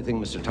prove the only thing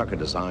Mr. Tucker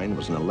designed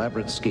was an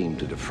elaborate scheme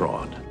to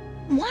defraud.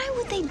 Why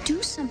would they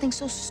do something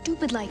so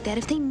stupid like that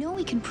if they know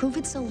we can prove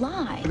it's a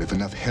lie? But if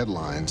enough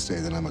headlines say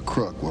that I'm a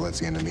crook, well, that's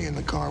the end of me in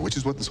the car, which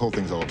is what this whole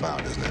thing's all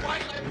about, isn't it?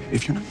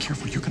 If you're not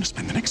careful, you're going to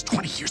spend the next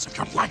 20 years of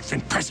your life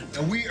in prison.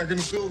 And we are going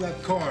to build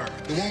that car,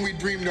 the one we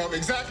dreamed of,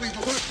 exactly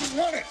the way we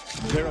want it.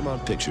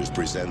 Paramount Pictures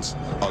presents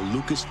a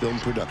Lucasfilm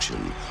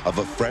production of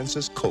a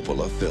Francis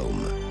Coppola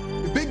film.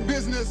 The big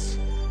business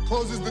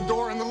closes the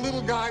door on the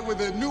little guy with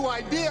a new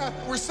idea.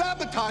 We're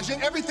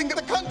sabotaging everything that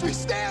the country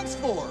stands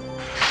for.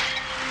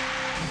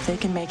 If they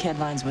can make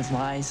headlines with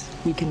lies,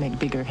 we can make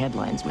bigger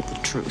headlines with the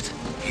truth.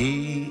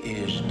 He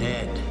is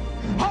dead.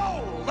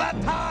 Hold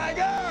that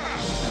tiger!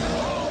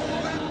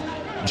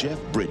 Jeff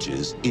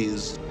Bridges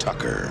is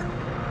Tucker,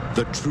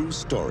 the true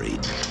story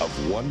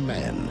of one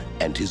man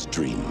and his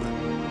dream.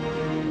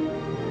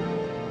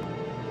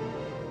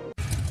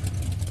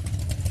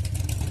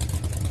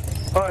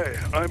 Hi,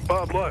 I'm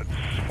Bob Lutz,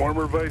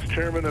 former vice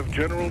chairman of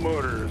General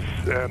Motors,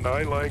 and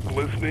I like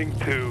listening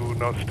to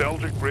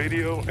Nostalgic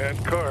Radio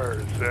and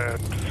Cars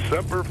and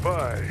Semper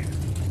Fi.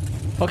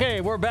 Okay,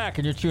 we're back,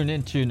 and you're tuned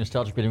into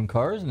Nostalgic Radio and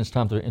Cars, and it's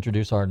time to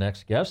introduce our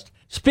next guest.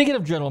 Speaking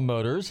of General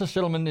Motors, this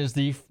gentleman is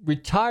the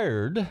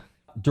retired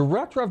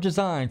director of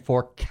design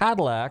for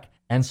Cadillac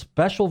and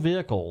special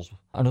vehicles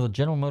under the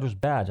General Motors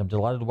badge. I'm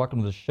delighted to welcome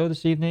to the show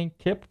this evening,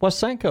 Kip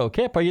Wasenko.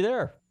 Kip, are you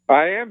there?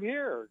 I am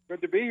here.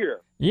 Good to be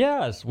here.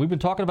 Yes, we've been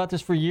talking about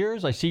this for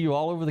years. I see you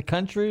all over the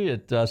country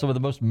at some of the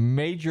most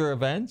major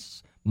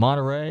events,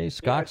 Monterey,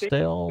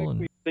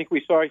 Scottsdale. I think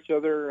we saw each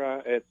other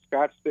at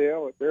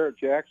Scottsdale, at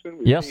Barrett-Jackson.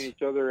 We've seen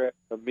each other at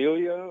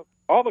Amelia.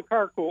 All the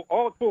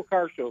cool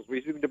car shows,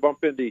 we seem to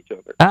bump into each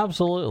other.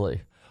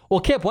 Absolutely.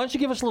 Well, Kip, why don't you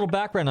give us a little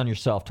background on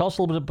yourself? Tell us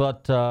a little bit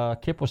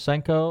about Kip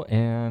Wasenko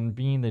and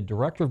being the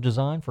director of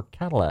design for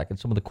Cadillac and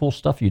some of the cool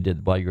stuff you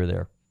did while you were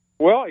there.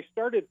 Well, I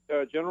started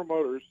General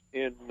Motors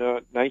in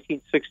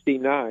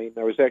 1969.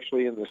 I was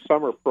actually in the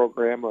summer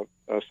program,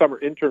 summer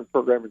intern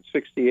program in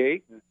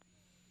 '68.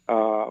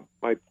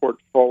 My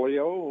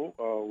portfolio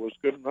was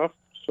good enough,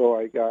 so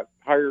I got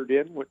hired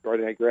in when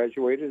I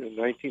graduated in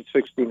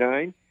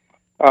 1969.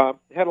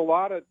 Had a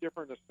lot of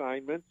different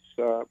assignments.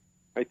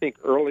 I think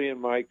early in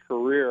my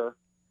career,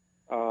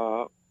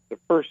 the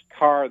first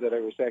car that I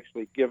was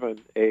actually given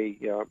a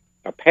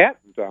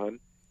patent on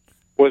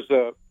was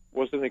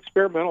an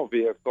experimental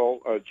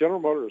vehicle. General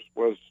Motors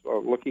was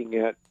looking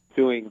at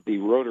doing the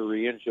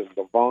rotary engine,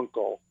 the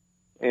Wasenko,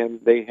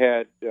 and they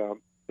had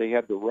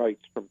the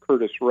rights from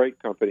Curtiss Wright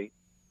Company.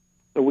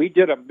 So we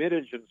did a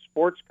mid-engine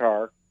sports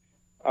car,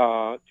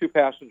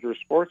 two-passenger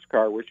sports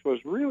car, which was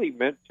really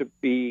meant to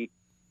be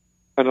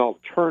an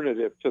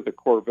alternative to the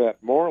Corvette,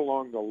 more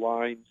along the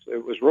lines.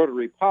 It was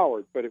rotary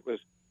powered, but it was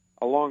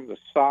along the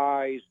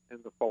size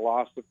and the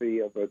philosophy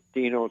of a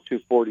Dino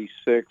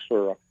 246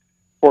 or a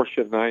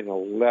Porsche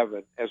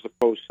 911, as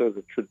opposed to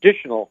the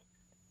traditional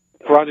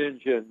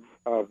front-engine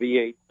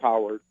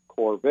V8-powered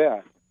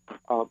Corvette.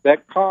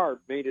 That car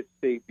made its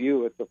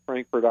debut at the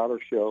Frankfurt Auto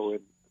Show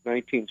in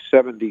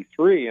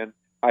 1973, and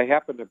I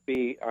happened to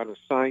be on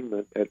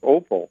assignment at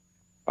Opel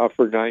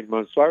for 9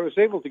 months. So I was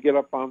able to get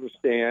up on the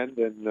stand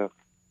and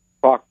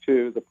talk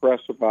to the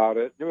press about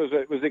it. It was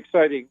an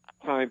exciting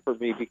time for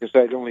me because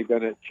I'd only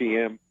been at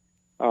GM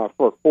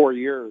for 4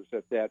 years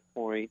at that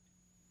point.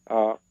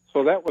 So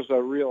that was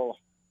a real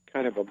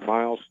kind of a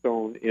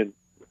milestone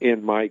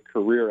in my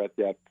career at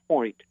that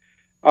point.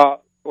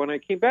 When I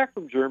came back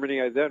from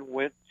Germany, I then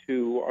went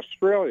to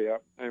Australia.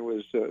 I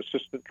was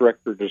assistant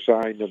director of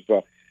design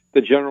of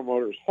the General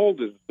Motors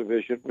Holdings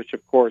division, which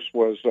of course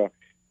was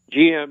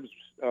GM's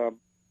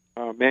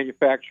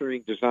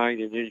manufacturing,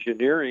 design, and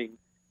engineering,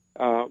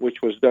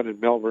 which was done in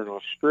Melbourne,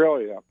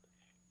 Australia.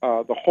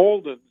 the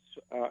Holdens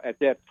at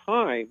that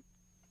time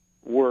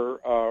were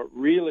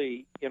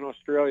really, in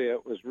Australia,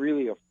 it was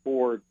really a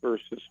Ford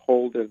versus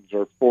Holdens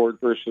or Ford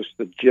versus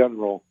the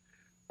General,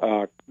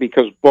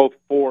 because both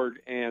Ford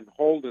and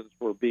Holdens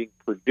were being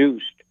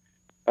produced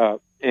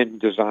and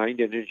designed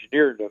and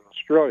engineered in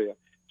Australia.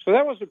 So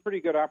that was a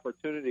pretty good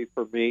opportunity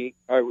for me.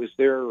 I was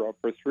there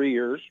for 3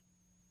 years.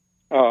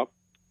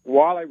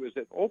 While I was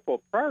at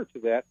Opel, prior to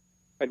that,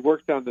 I'd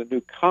worked on the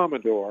new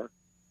Commodore.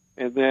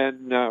 And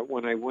then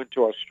when I went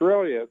to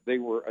Australia, they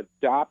were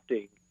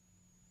adopting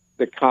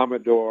the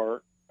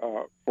Commodore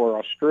for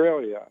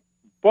Australia.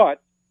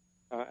 But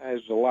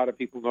as a lot of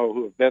people know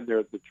who have been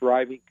there, the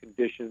driving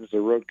conditions,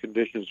 the road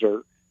conditions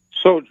are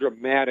so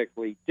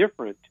dramatically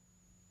different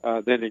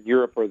than in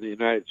Europe or the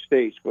United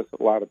States, with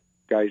a lot of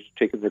guys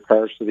taking their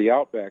cars to the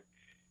outback.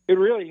 It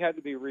really had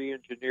to be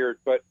re-engineered,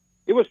 but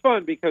it was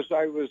fun because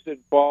I was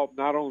involved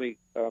not only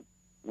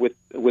with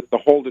the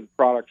Holden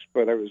products,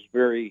 but I was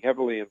very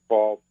heavily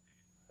involved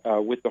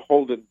with the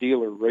Holden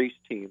dealer race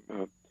team.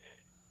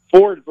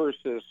 Ford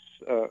versus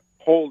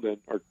Holden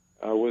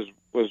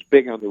was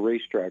big on the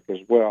racetrack as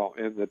well,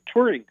 and the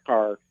touring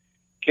car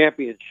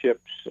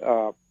championships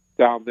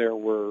down there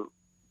were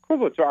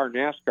equivalent to our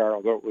NASCAR,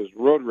 although it was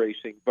road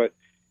racing, but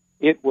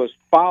it was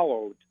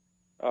followed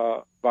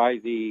by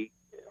the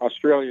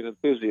Australian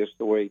enthusiasts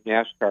the way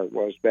NASCAR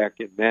was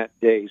back in that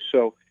day.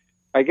 So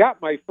I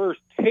got my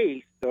first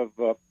taste of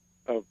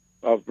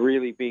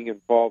really being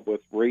involved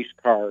with race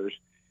cars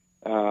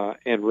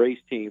and race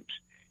teams.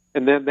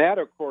 And then that,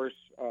 of course,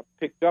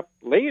 picked up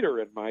later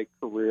in my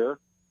career.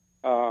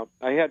 I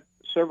had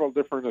several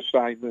different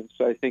assignments.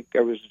 I think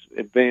I was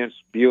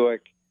advanced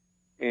Buick,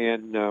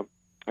 and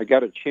I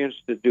got a chance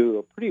to do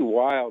a pretty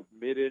wild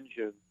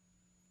mid-engine.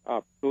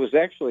 It was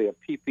actually a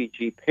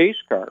PPG pace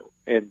car,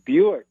 and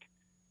Buick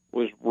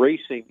was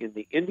racing in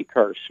the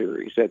IndyCar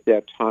series at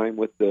that time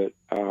with the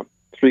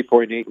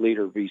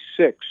 3.8-liter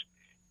V6.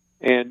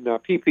 And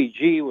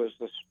PPG was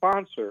the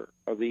sponsor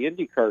of the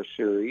IndyCar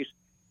series,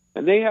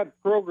 and they had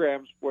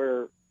programs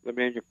where the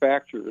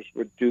manufacturers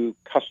would do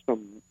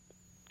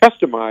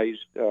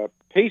customized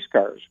pace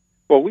cars.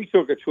 Well, we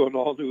took it to an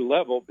all-new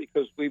level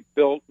because we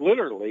built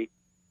literally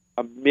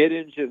a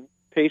mid-engine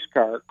pace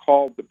car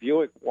called the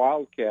Buick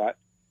Wildcat.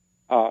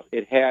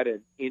 It had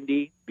an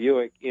Indy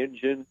Buick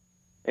engine,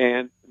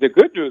 and the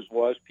good news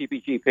was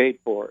PPG paid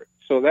for it.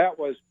 So that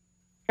was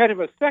kind of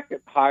a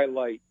second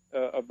highlight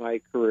of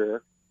my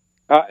career.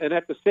 And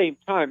at the same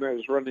time, I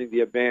was running the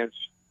advanced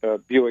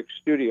Buick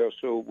studio,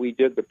 so we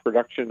did the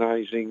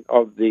productionizing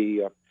of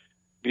the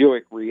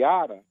Buick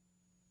Riata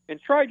and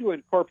tried to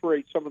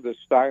incorporate some of the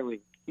styling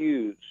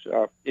cues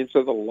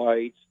into the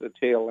lights, the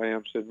tail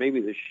lamps, and maybe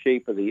the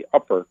shape of the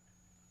upper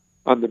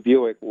on the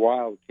Buick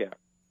Wildcat.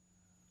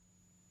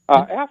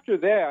 After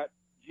that,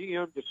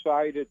 GM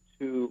decided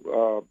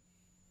to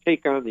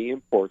take on the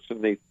imports,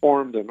 and they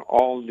formed an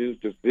all-new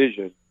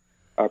division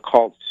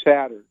called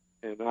Saturn,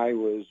 and I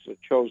was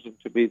chosen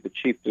to be the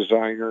chief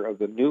designer of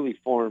the newly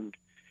formed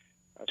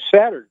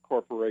Saturn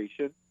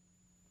Corporation.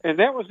 And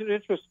that was an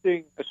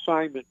interesting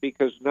assignment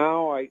because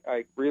now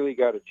I really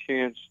got a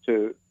chance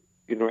to,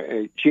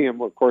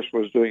 GM, of course,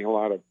 was doing a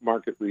lot of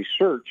market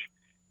research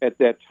at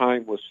that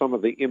time with some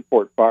of the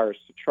import buyers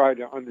to try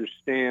to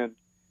understand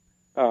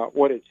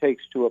what it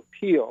takes to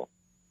appeal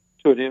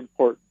to an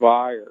import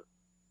buyer.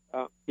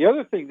 The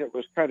other thing that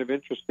was kind of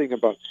interesting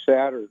about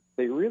Saturn,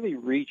 they really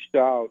reached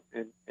out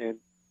and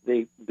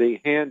they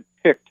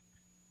handpicked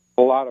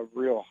a lot of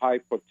real high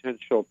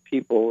potential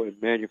people in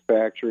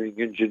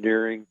manufacturing,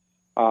 engineering.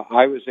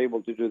 I was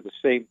able to do the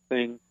same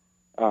thing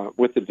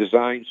with the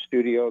design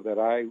studio that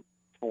I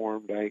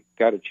formed. I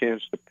got a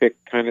chance to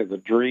pick kind of the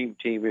dream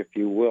team, if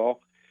you will.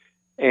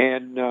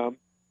 And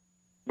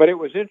but it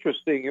was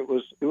interesting. It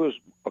was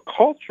a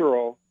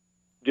cultural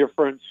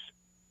difference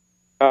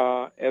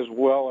as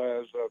well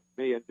as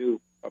a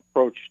new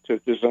approach to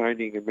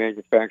designing and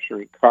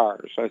manufacturing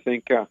cars. I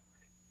think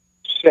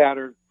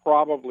Saturn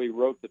probably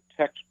wrote the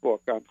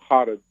textbook on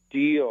how to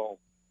deal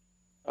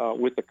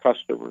with the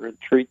customer and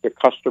treat the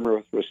customer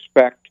with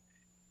respect.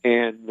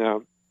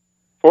 And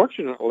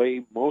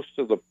fortunately, most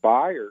of the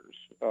buyers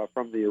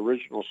from the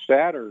original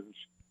Saturns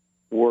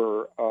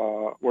were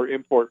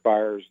import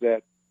buyers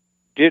that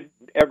didn't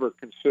ever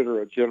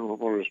consider a General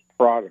Motors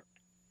product.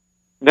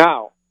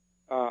 Now,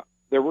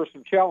 there were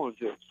some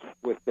challenges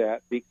with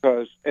that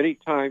because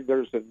anytime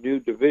there's a new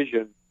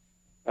division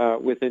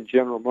within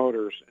General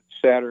Motors,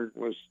 Saturn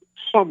was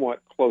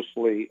somewhat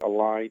closely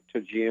aligned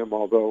to GM,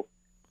 although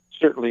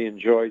certainly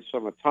enjoyed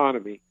some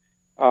autonomy.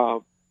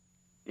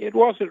 It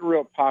wasn't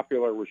real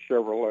popular with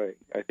Chevrolet.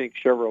 I think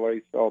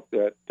Chevrolet felt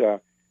that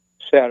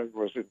Saturn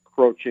was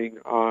encroaching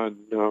on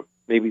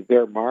maybe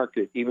their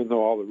market, even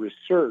though all the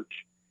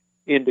research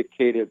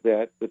indicated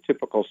that the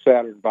typical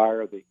Saturn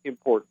buyer, the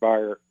import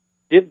buyer,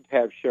 didn't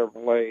have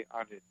Chevrolet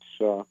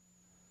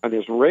on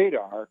his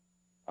radar.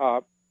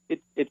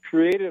 It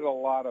created a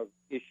lot of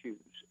issues,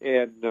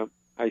 and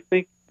I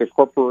think the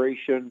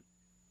corporation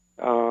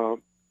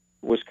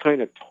was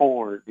kind of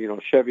torn.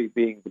 Chevy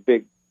being the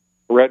big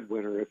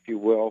breadwinner, if you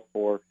will,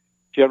 for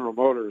General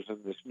Motors,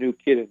 and this new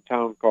kid in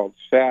town called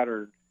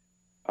Saturn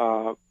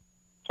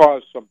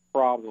caused some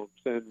problems.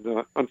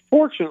 And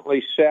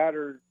unfortunately,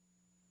 Saturn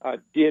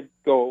did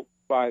go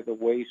by the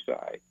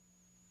wayside.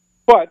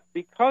 But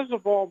because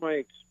of all my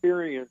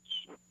experience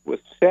with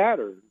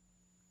Saturn,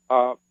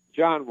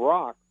 John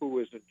Rock, who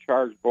was in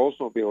charge of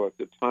Oldsmobile at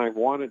the time,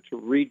 wanted to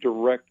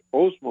redirect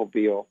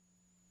Oldsmobile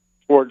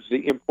towards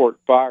the import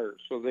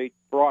buyers. So they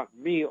brought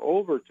me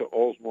over to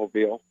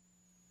Oldsmobile,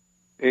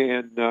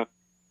 and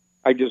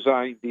I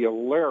designed the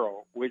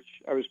Alero, which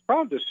I was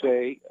proud to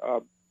say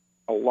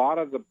a lot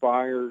of the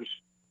buyers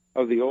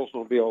of the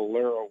Oldsmobile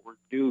Alero were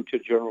new to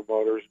General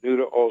Motors, new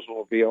to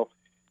Oldsmobile.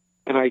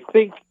 And I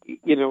think,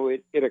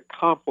 it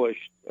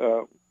accomplished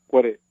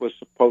what it was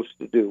supposed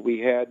to do. We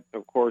had,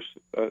 of course,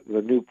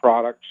 the new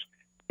products,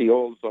 the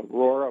Olds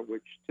Aurora,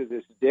 which to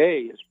this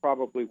day is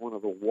probably one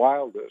of the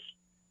wildest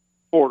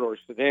four-door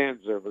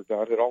sedans ever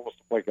done. It almost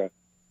looked like a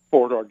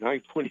four-door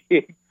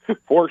 928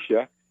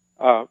 Porsche.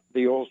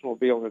 The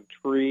Oldsmobile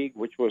Intrigue,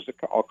 which was,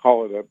 I'll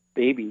call it a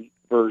baby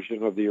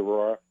version of the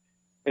Aurora,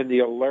 and the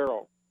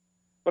Alero.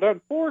 But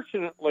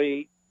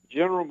unfortunately,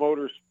 General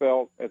Motors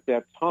felt at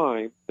that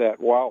time that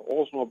while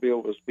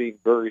Oldsmobile was being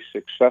very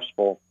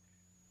successful,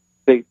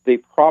 they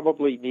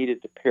probably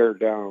needed to pare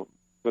down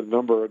the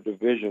number of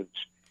divisions.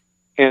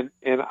 And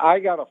I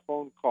got a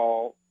phone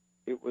call.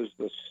 It was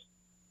the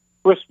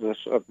Christmas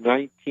of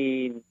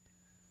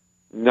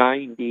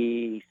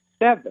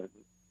 1997 to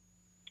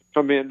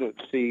come in and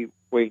see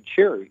Wade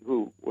Cherry,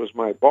 who was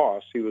my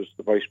boss. He was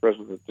the vice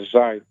president of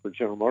design for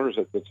General Motors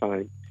at the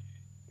time.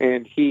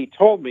 And he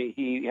told me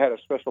he had a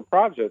special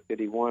project that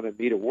he wanted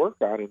me to work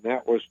on, and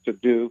that was to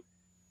do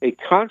a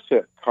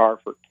concept car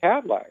for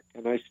Cadillac.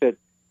 And I said,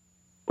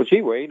 well,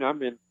 gee, Wayne,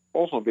 I'm in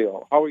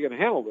Oldsmobile. How are we going to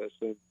handle this?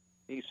 And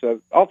he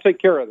said, I'll take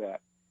care of that.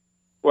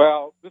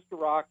 Well, Mr.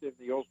 Rock and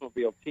the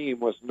Oldsmobile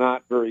team was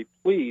not very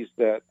pleased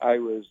that I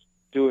was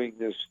doing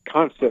this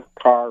concept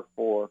car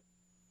for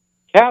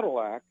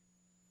Cadillac,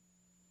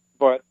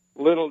 but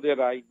little did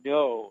I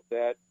know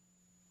that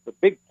the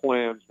big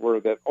plans were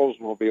that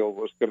Oldsmobile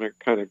was going to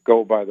kind of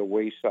go by the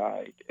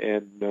wayside,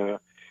 and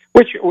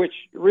which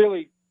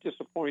really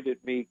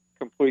disappointed me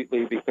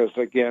completely because,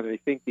 again, I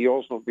think the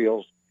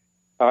Oldsmobiles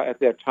at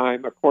that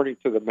time, according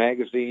to the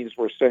magazines,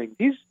 were saying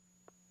these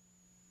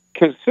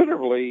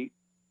considerably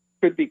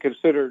could be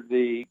considered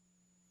the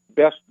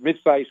best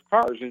mid-sized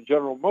cars in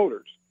General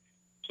Motors.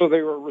 So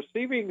they were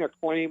receiving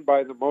acclaim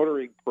by the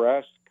motoring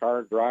press, Car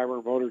and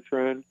Driver, Motor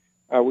Trend.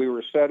 We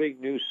were setting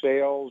new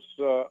sales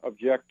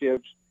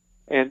objectives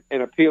and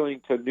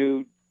appealing to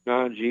new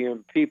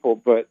non-GM people.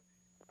 But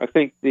I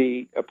think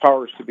the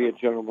powers to be at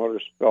General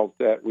Motors felt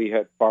that we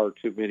had far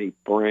too many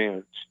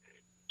brands.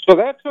 So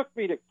that took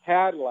me to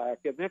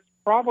Cadillac, and that's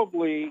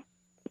probably,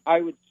 I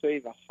would say,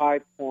 the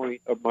high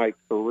point of my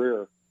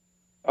career.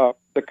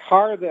 The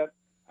car that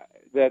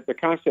the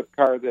concept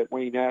car that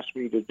Wayne asked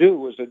me to do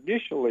was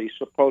initially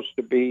supposed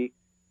to be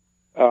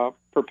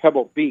for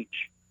Pebble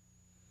Beach.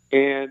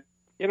 And,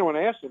 when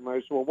I asked him, I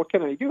said, well, what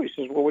can I do? He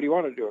says, well, what do you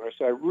want to do? And I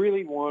said, I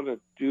really want to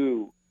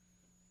do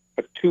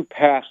a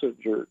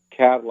two-passenger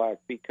Cadillac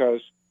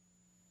because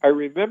I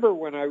remember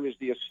when I was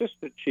the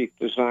assistant chief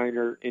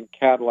designer in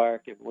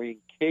Cadillac and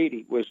Wayne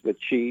Cady was the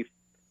chief,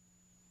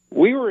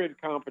 we were in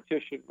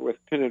competition with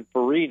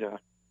Pininfarina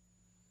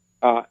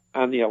on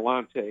the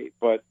Alante,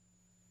 but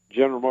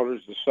General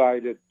Motors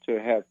decided to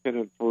have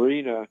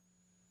Pininfarina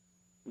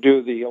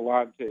do the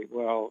Alante.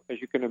 Well,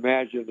 as you can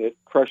imagine, it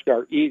crushed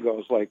our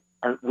egos, like,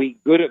 aren't we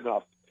good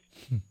enough?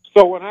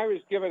 So when I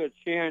was given a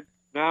chance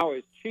now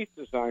as chief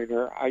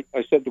designer, I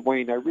said to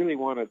Wayne, I really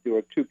want to do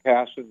a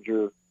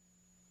two-passenger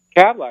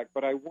Cadillac,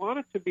 but I want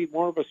it to be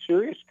more of a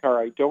serious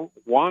car. I don't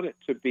want it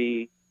to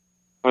be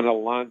an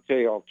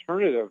Alante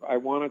alternative. I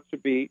want it to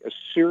be a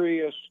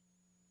serious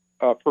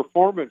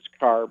performance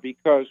car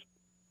because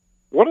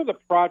one of the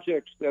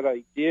projects that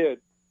I did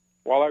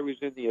while I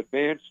was in the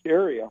advanced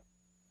area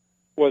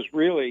was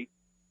really,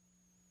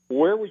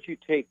 where would you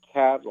take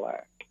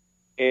Cadillac?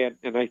 And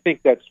I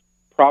think that's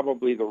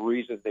probably the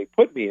reason they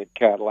put me in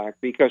Cadillac,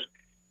 because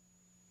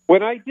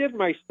when I did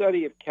my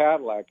study of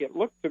Cadillac, it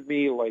looked to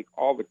me like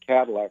all the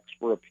Cadillacs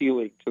were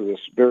appealing to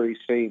this very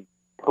same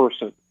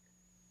person.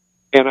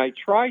 And I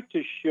tried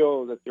to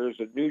show that there's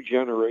a new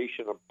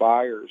generation of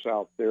buyers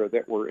out there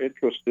that were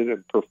interested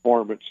in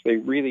performance. They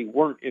really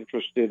weren't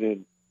interested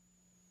in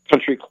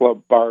country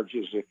club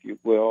barges, if you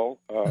will.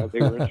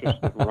 They were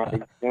interested in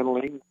riding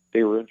handling.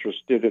 They were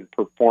interested in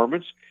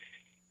performance.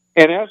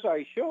 And as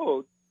I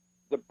showed,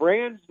 the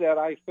brands that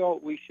I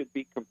felt we should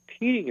be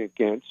competing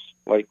against,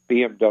 like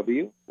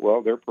BMW,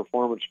 well, they're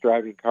performance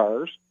driving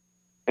cars,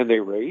 and they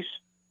race.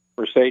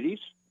 Mercedes,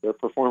 they're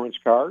performance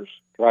cars,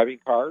 driving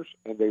cars,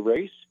 and they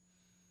race.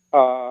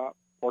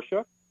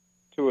 Porsche,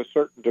 to a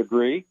certain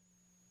degree.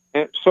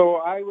 And so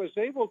I was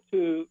able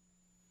to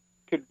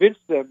convince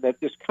them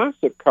that this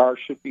concept car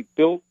should be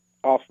built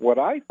off what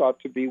I thought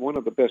to be one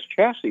of the best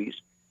chassis,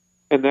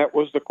 and that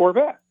was the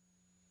Corvette.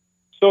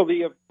 So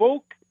the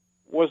Evoque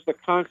was the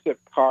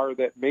concept car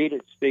that made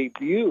its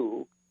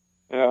debut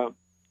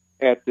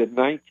at the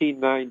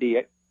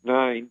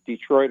 1999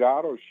 Detroit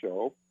Auto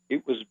Show.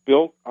 It was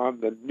built on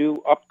the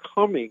new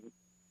upcoming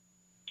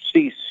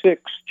C6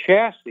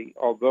 chassis,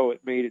 although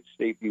it made its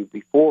debut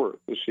before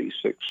the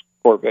C6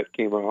 Corvette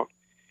came out.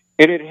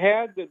 And it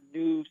had the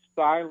new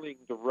styling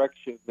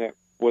direction that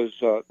was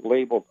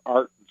labeled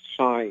art and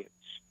science.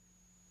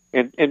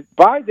 And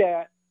by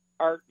that,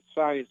 art and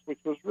science, which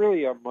was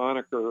really a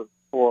moniker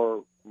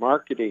for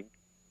marketing,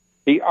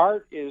 the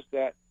art is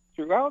that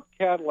throughout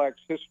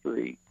Cadillac's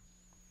history,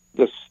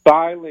 the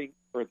styling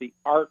or the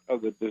art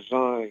of the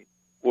design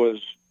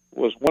was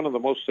one of the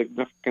most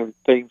significant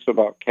things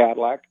about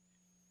Cadillac.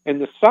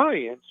 And the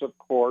science, of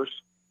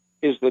course,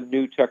 is the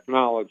new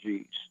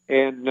technologies.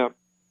 And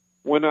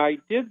when I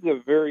did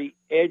the very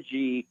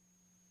edgy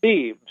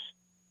themes,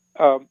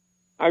 I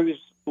was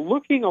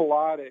looking a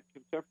lot at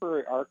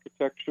contemporary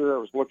architecture. I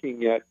was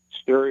looking at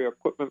stereo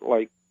equipment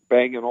like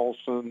Bang &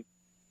 Olufsen,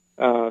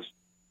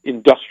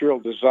 industrial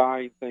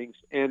design things.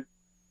 And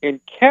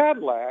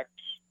Cadillacs,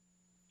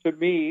 to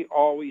me,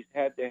 always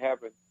had to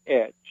have an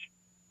edge.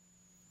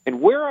 And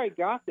where I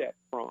got that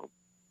from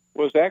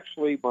was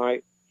actually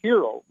my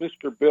hero,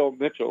 Mr. Bill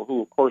Mitchell,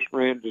 who, of course,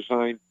 ran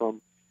design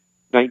from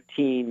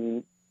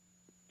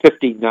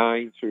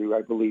 1959 through,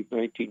 I believe,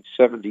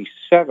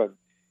 1977.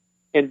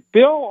 And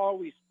Bill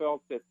always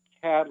felt that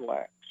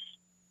Cadillacs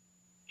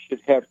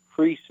should have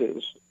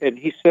creases. And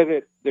he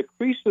said the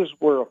creases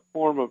were a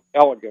form of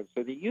elegance.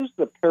 And he used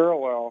the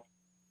parallel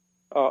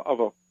of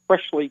a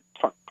freshly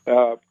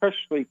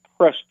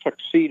pressed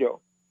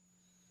tuxedo.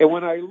 And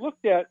when I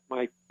looked at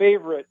my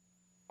favorite,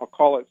 I'll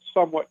call it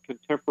somewhat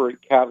contemporary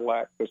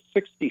Cadillac, the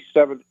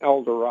 67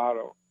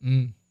 Eldorado,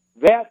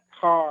 that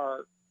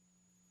car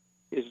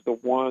is the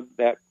one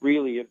that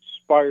really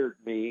inspired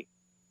me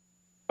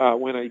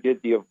when I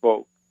did the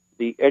Evoque.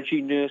 The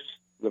edginess,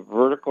 the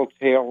vertical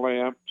tail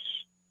lamps,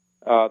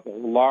 the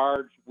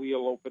large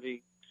wheel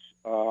openings,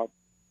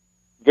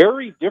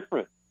 very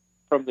different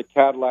from the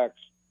Cadillacs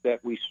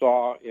that we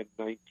saw in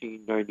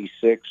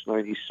 1996,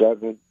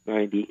 97,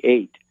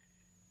 98.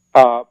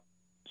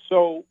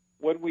 So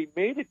when we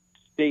made its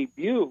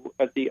debut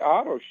at the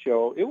auto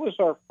show, it was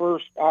our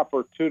first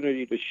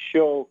opportunity to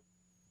show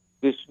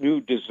this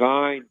new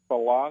design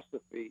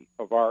philosophy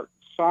of art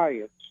and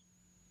science.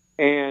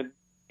 And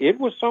it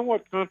was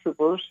somewhat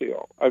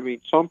controversial. I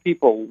mean, some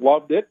people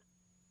loved it.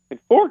 And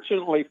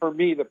fortunately for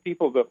me, the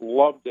people that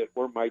loved it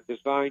were my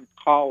design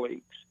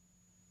colleagues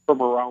from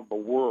around the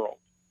world.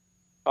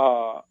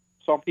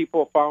 Some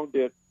people found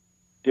it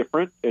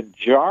different and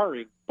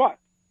jarring, but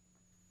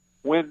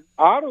when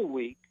Auto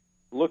Week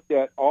looked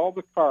at all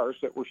the cars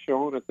that were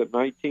shown at the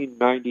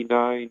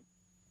 1999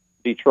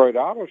 Detroit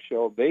Auto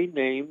Show, they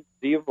named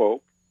the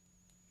Evoque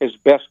as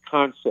best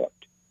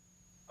concept.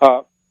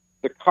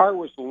 The car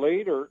was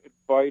later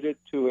invited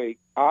to a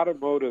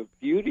automotive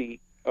beauty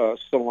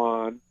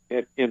salon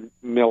in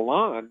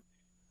Milan,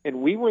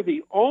 and we were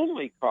the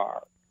only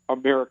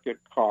American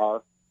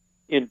car,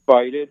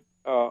 invited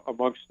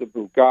amongst the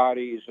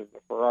Bugattis and the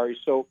Ferraris.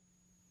 So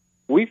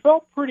we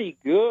felt pretty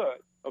good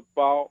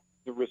about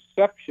the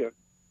reception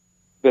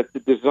that the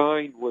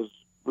design was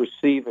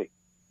receiving.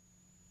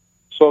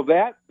 So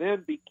that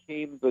then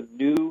became the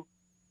new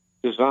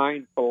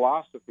design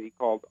philosophy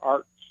called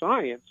art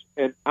science.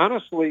 And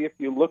honestly, if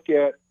you look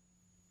at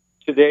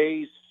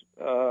today's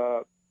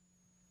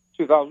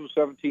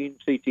 2017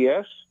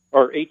 CTS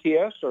or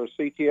ATS or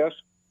CTS,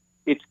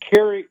 it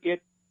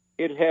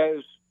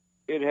has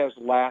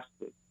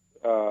lasted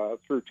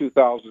through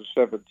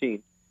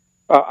 2017.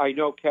 I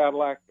know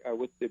Cadillac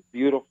with the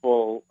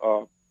beautiful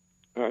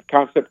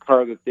concept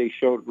car that they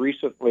showed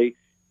recently,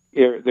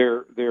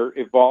 they're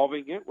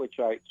evolving it, which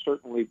I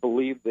certainly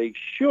believe they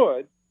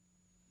should.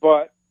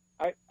 But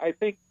I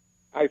think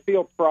I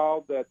feel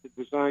proud that the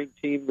design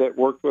team that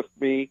worked with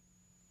me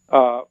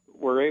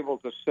were able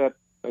to set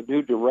a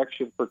new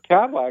direction for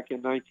Cadillac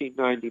in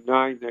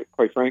 1999 that,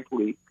 quite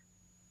frankly,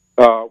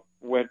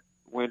 went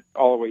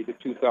all the way to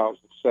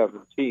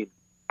 2017.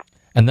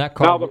 And that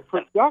car... Now, the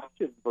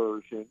production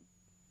version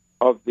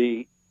of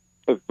the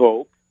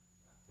Evoque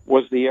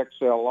was the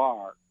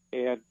XLR.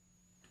 And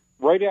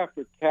right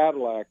after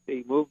Cadillac,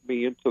 they moved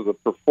me into the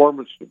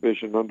performance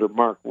division under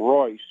Mark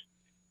Royce.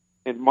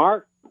 And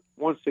Mark,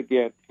 once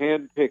again,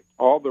 handpicked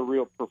all the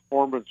real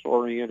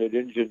performance-oriented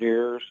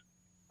engineers.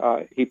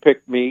 He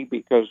picked me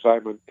because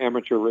I'm an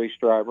amateur race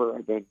driver.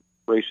 I've been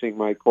racing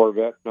my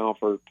Corvette now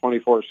for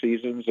 24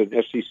 seasons in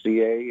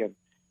SCCA and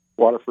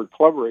Waterford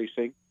Club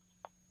Racing.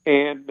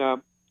 And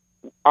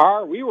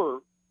we were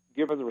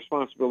given the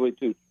responsibility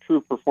to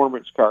true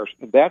performance cars,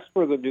 and that's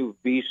where the new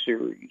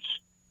V-Series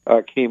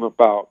came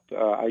about.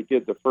 I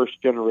did the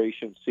first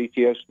generation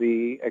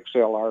CTS-V,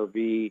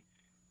 XLR-V,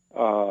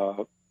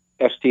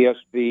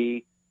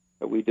 STS-V.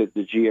 We did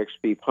the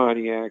GXP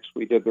Pontiacs.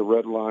 We did the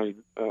Redline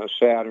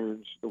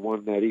Saturns, the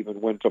one that even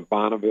went to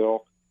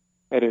Bonneville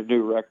at a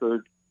new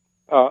record.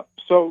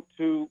 So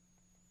to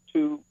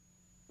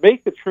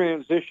make the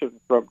transition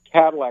from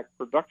Cadillac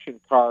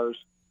production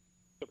cars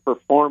the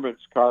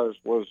performance cars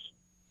was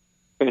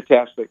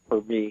fantastic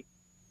for me.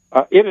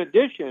 In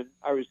addition,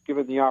 I was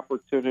given the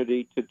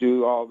opportunity to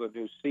do all the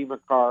new SEMA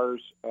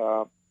cars,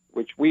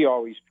 which we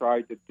always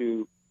tried to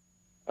do,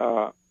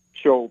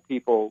 show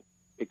people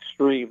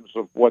extremes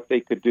of what they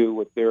could do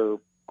with their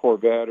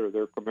Corvette or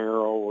their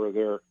Camaro or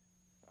their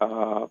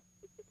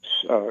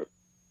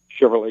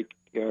Chevrolet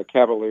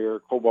Cavalier,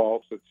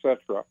 Cobalts,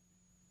 etc.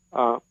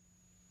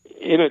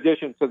 In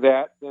addition to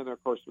that, then,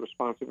 of course, the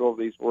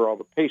responsibilities were all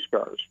the pace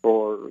cars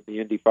for the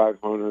Indy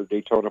 500,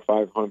 Daytona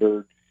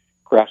 500,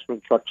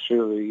 Craftsman Truck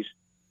Series,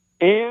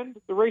 and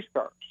the race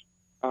cars.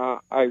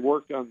 I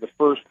worked on the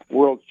first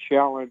World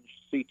Challenge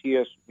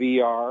CTS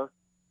VR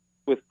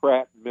with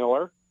Pratt and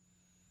Miller.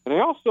 And I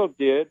also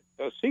did,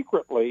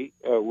 secretly,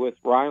 with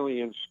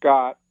Riley and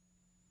Scott,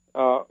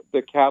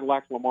 the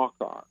Cadillac Le Mans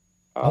car.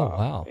 Oh,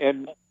 wow.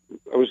 And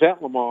I was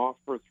at Le Mans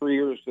for 3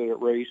 years that it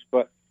raced,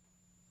 but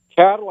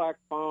Cadillac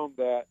found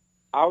that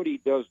Audi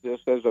does this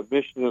as a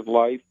mission in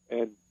life,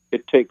 and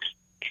it takes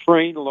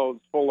train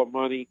loads full of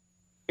money.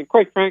 And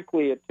quite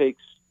frankly, it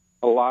takes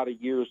a lot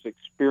of years'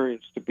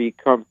 experience to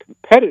become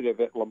competitive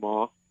at Le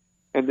Mans.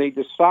 And they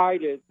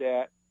decided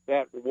that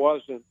that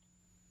wasn't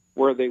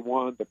where they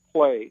wanted to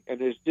play.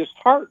 And as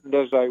disheartened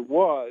as I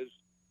was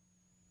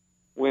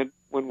when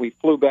we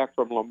flew back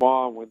from Le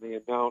Mans, when they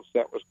announced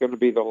that was going to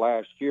be the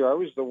last year, I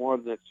was the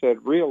one that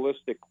said,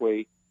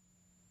 realistically,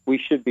 we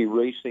should be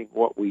racing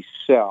what we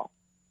sell.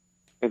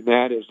 And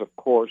that is, of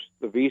course,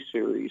 the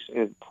V-Series.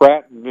 And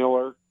Pratt and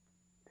Miller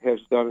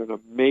has done an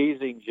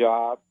amazing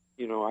job.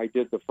 You know, I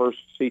did the first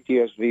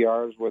CTS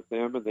VRs with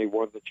them, and they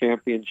won the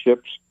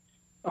championships.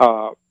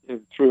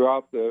 And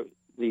throughout the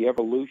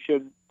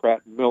evolution,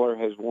 Pratt and Miller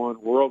has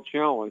won World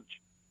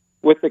Challenge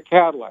with the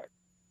Cadillac.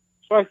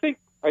 So I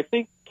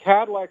think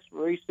Cadillac's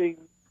racing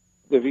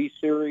the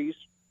V-Series,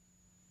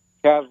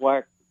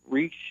 Cadillac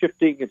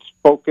reshifting its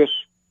focus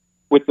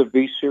with the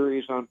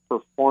V-Series on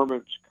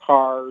performance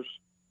cars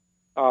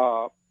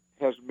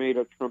has made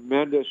a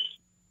tremendous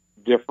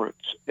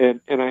difference. And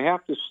I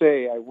have to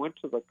say, I went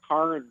to the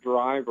Car and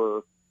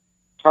Driver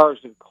Cars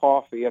and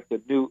Coffee at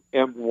the new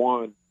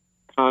M1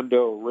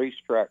 condo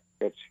racetrack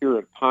that's here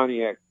in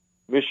Pontiac,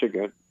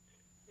 Michigan.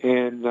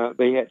 And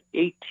they had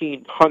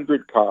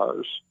 1,800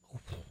 cars,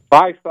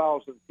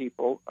 5,000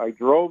 people. I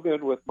drove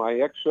in with my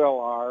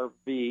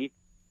XLR-V,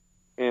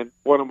 and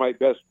one of my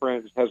best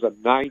friends has a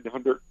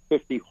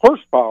 950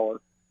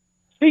 horsepower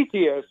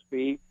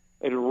CTS-V,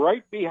 and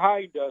right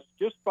behind us,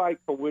 just by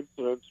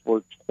coincidence,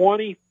 were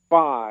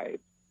 25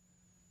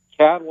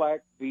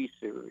 Cadillac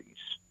V-Series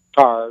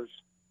cars.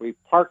 We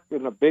parked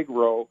in a big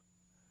row.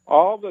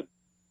 All the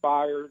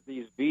buyers,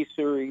 these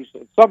V-Series,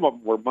 and some of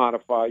them were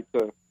modified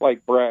to,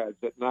 like Brad's,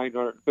 at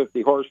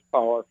 950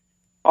 horsepower,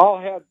 all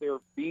had their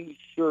V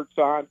shirts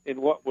on. And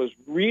what was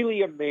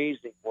really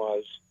amazing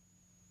was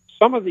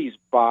some of these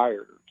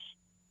buyers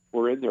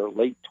were in their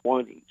late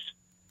 20s,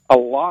 a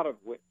lot of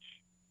which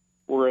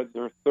were in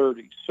their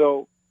 30s.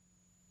 So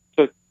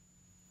to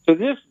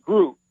this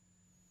group,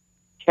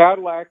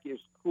 Cadillac is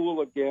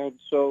cool again.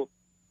 So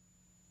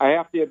I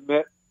have to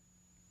admit,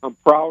 I'm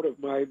proud of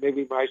my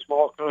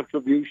small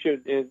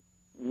contribution in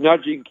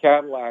nudging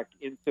Cadillac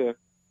into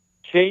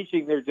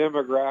changing their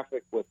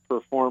demographic with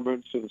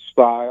performance and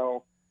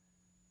style.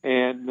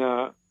 And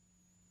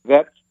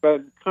that's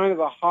been kind of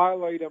the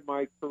highlight of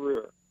my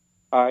career.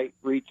 I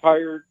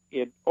retired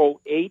in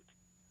 2008,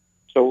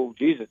 so,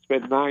 it's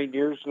been 9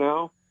 years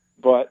now.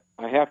 But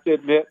I have to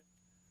admit,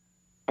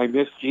 I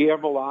miss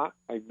GM a lot.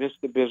 I miss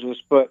the business,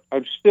 but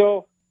I'm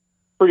still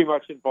pretty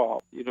much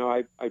involved. You know,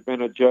 I've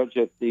been a judge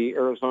at the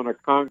Arizona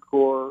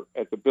Concours,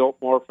 at the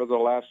Biltmore for the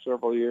last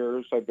several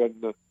years. I've been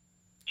the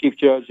chief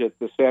judge at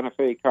the Santa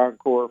Fe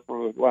Concours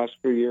for the last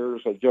few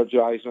years. I judge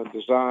Eyes on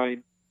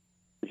Design.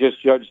 I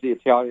just judged the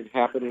Italian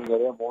happening at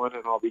M1,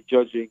 and I'll be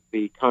judging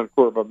the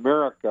Concours of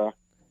America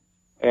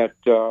at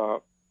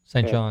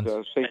St. John's.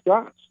 St.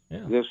 John's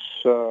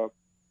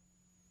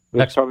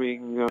this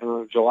coming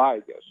July, I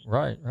guess.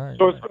 Right.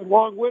 So it's been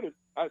long-winded.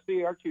 I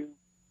see, aren't you?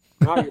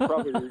 Now you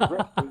probably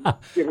regret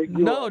giving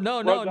you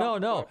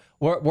No.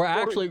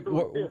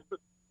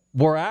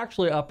 We're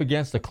actually up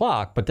against the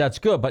clock, but that's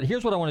good. But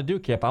here's what I want to do,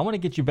 Kip. I want to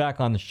get you back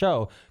on the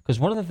show, because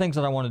one of the things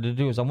that I wanted to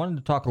do is I wanted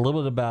to talk a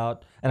little bit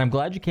about, and I'm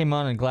glad you came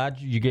on and glad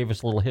you gave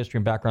us a little history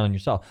and background on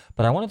yourself,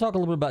 but I want to talk a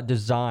little bit about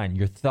design,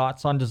 your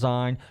thoughts on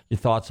design, your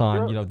thoughts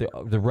on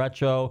the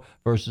retro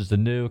versus the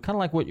new, kind of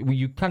like what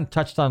you kind of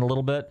touched on a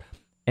little bit.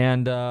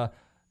 And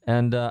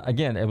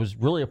again, it was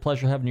really a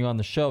pleasure having you on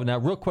the show. Now,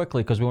 real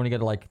quickly, because we only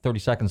got like 30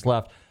 seconds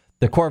left,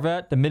 the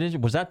Corvette, the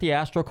mid-engine, was that the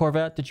Astro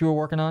Corvette that you were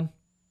working on?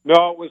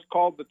 No, it was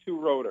called the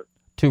two-rotor.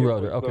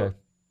 Two-rotor, okay.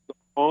 The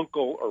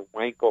Wankel, or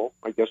Wankel,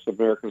 I guess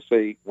Americans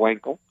say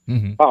Wankel,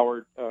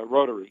 powered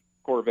rotary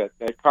Corvette.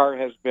 That car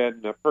has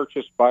been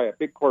purchased by a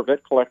big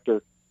Corvette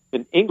collector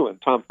in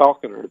England, Tom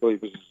Falconer, I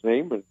believe is his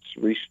name. It's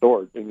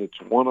restored, and it's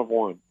one of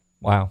one.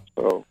 Wow.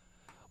 So,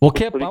 well,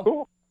 Kip, pretty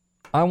cool.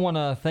 I want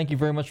to thank you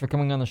very much for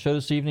coming on the show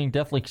this evening.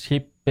 Definitely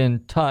keep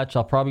in touch.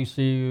 I'll probably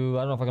see you,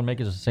 I don't know if I can make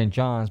it to St.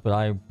 John's, but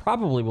I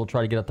probably will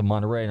try to get up to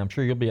Monterey, and I'm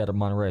sure you'll be out of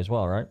Monterey as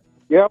well, right?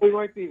 Yeah, we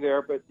might be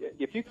there, but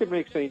if you could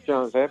make St.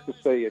 John's, I have to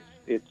say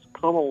it's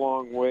come a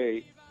long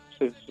way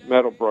since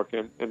Meadowbrook,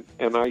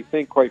 and I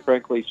think, quite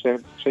frankly,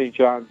 St.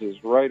 John's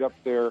is right up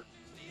there,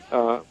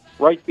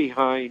 right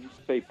behind,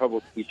 say,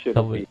 Pebble Beach.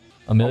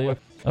 Amelia?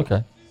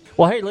 Okay.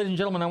 Well, hey, ladies and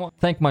gentlemen, I want to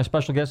thank my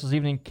special guest this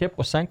evening, Kip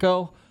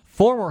Wasenko,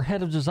 former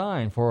head of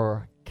design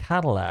for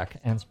Cadillac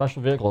and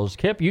Special Vehicles.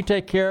 Kip, you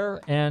take care,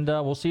 and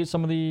we'll see you at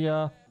some of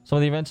the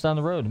events down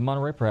the road in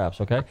Monterey, perhaps,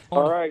 okay?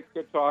 All right.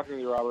 Good talking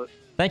to you, Robert.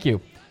 Thank you.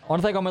 I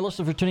want to thank all my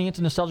listeners for tuning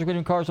into Nostalgic Radio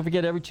and Cars. Don't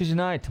forget, every Tuesday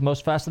night, the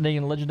most fascinating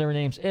and legendary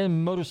names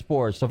in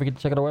motorsports. Don't forget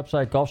to check out our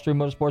website,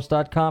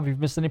 GulfstreamMotorsports.com. If you've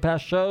missed any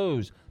past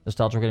shows,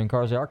 Nostalgic Radio and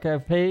Cars, the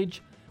archive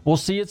page. We'll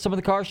see you at some of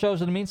the car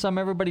shows. In the meantime,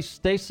 everybody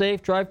stay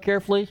safe, drive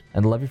carefully,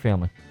 and love your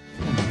family.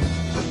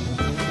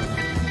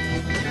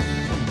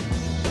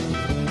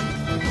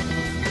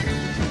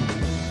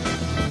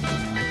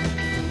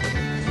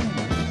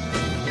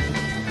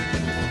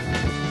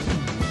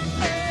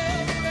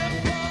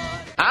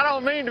 I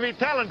don't mean to be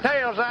telling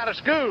tales out of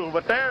school,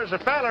 but there's a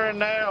feller in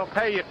there who'll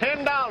pay you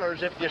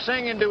 $10 if you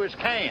sing into his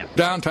can.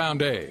 Downtown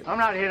Dave. I'm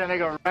not here to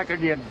make a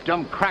record, you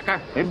dumb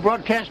cracker. It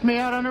broadcast me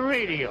out on the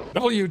radio.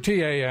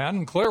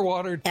 WTAN,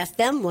 Clearwater.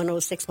 FM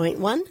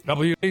 106.1.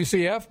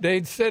 WDCF,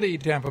 Dade City,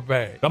 Tampa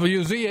Bay.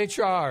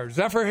 WZHR,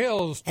 Zephyr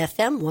Hills.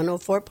 FM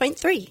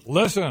 104.3.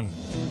 Listen.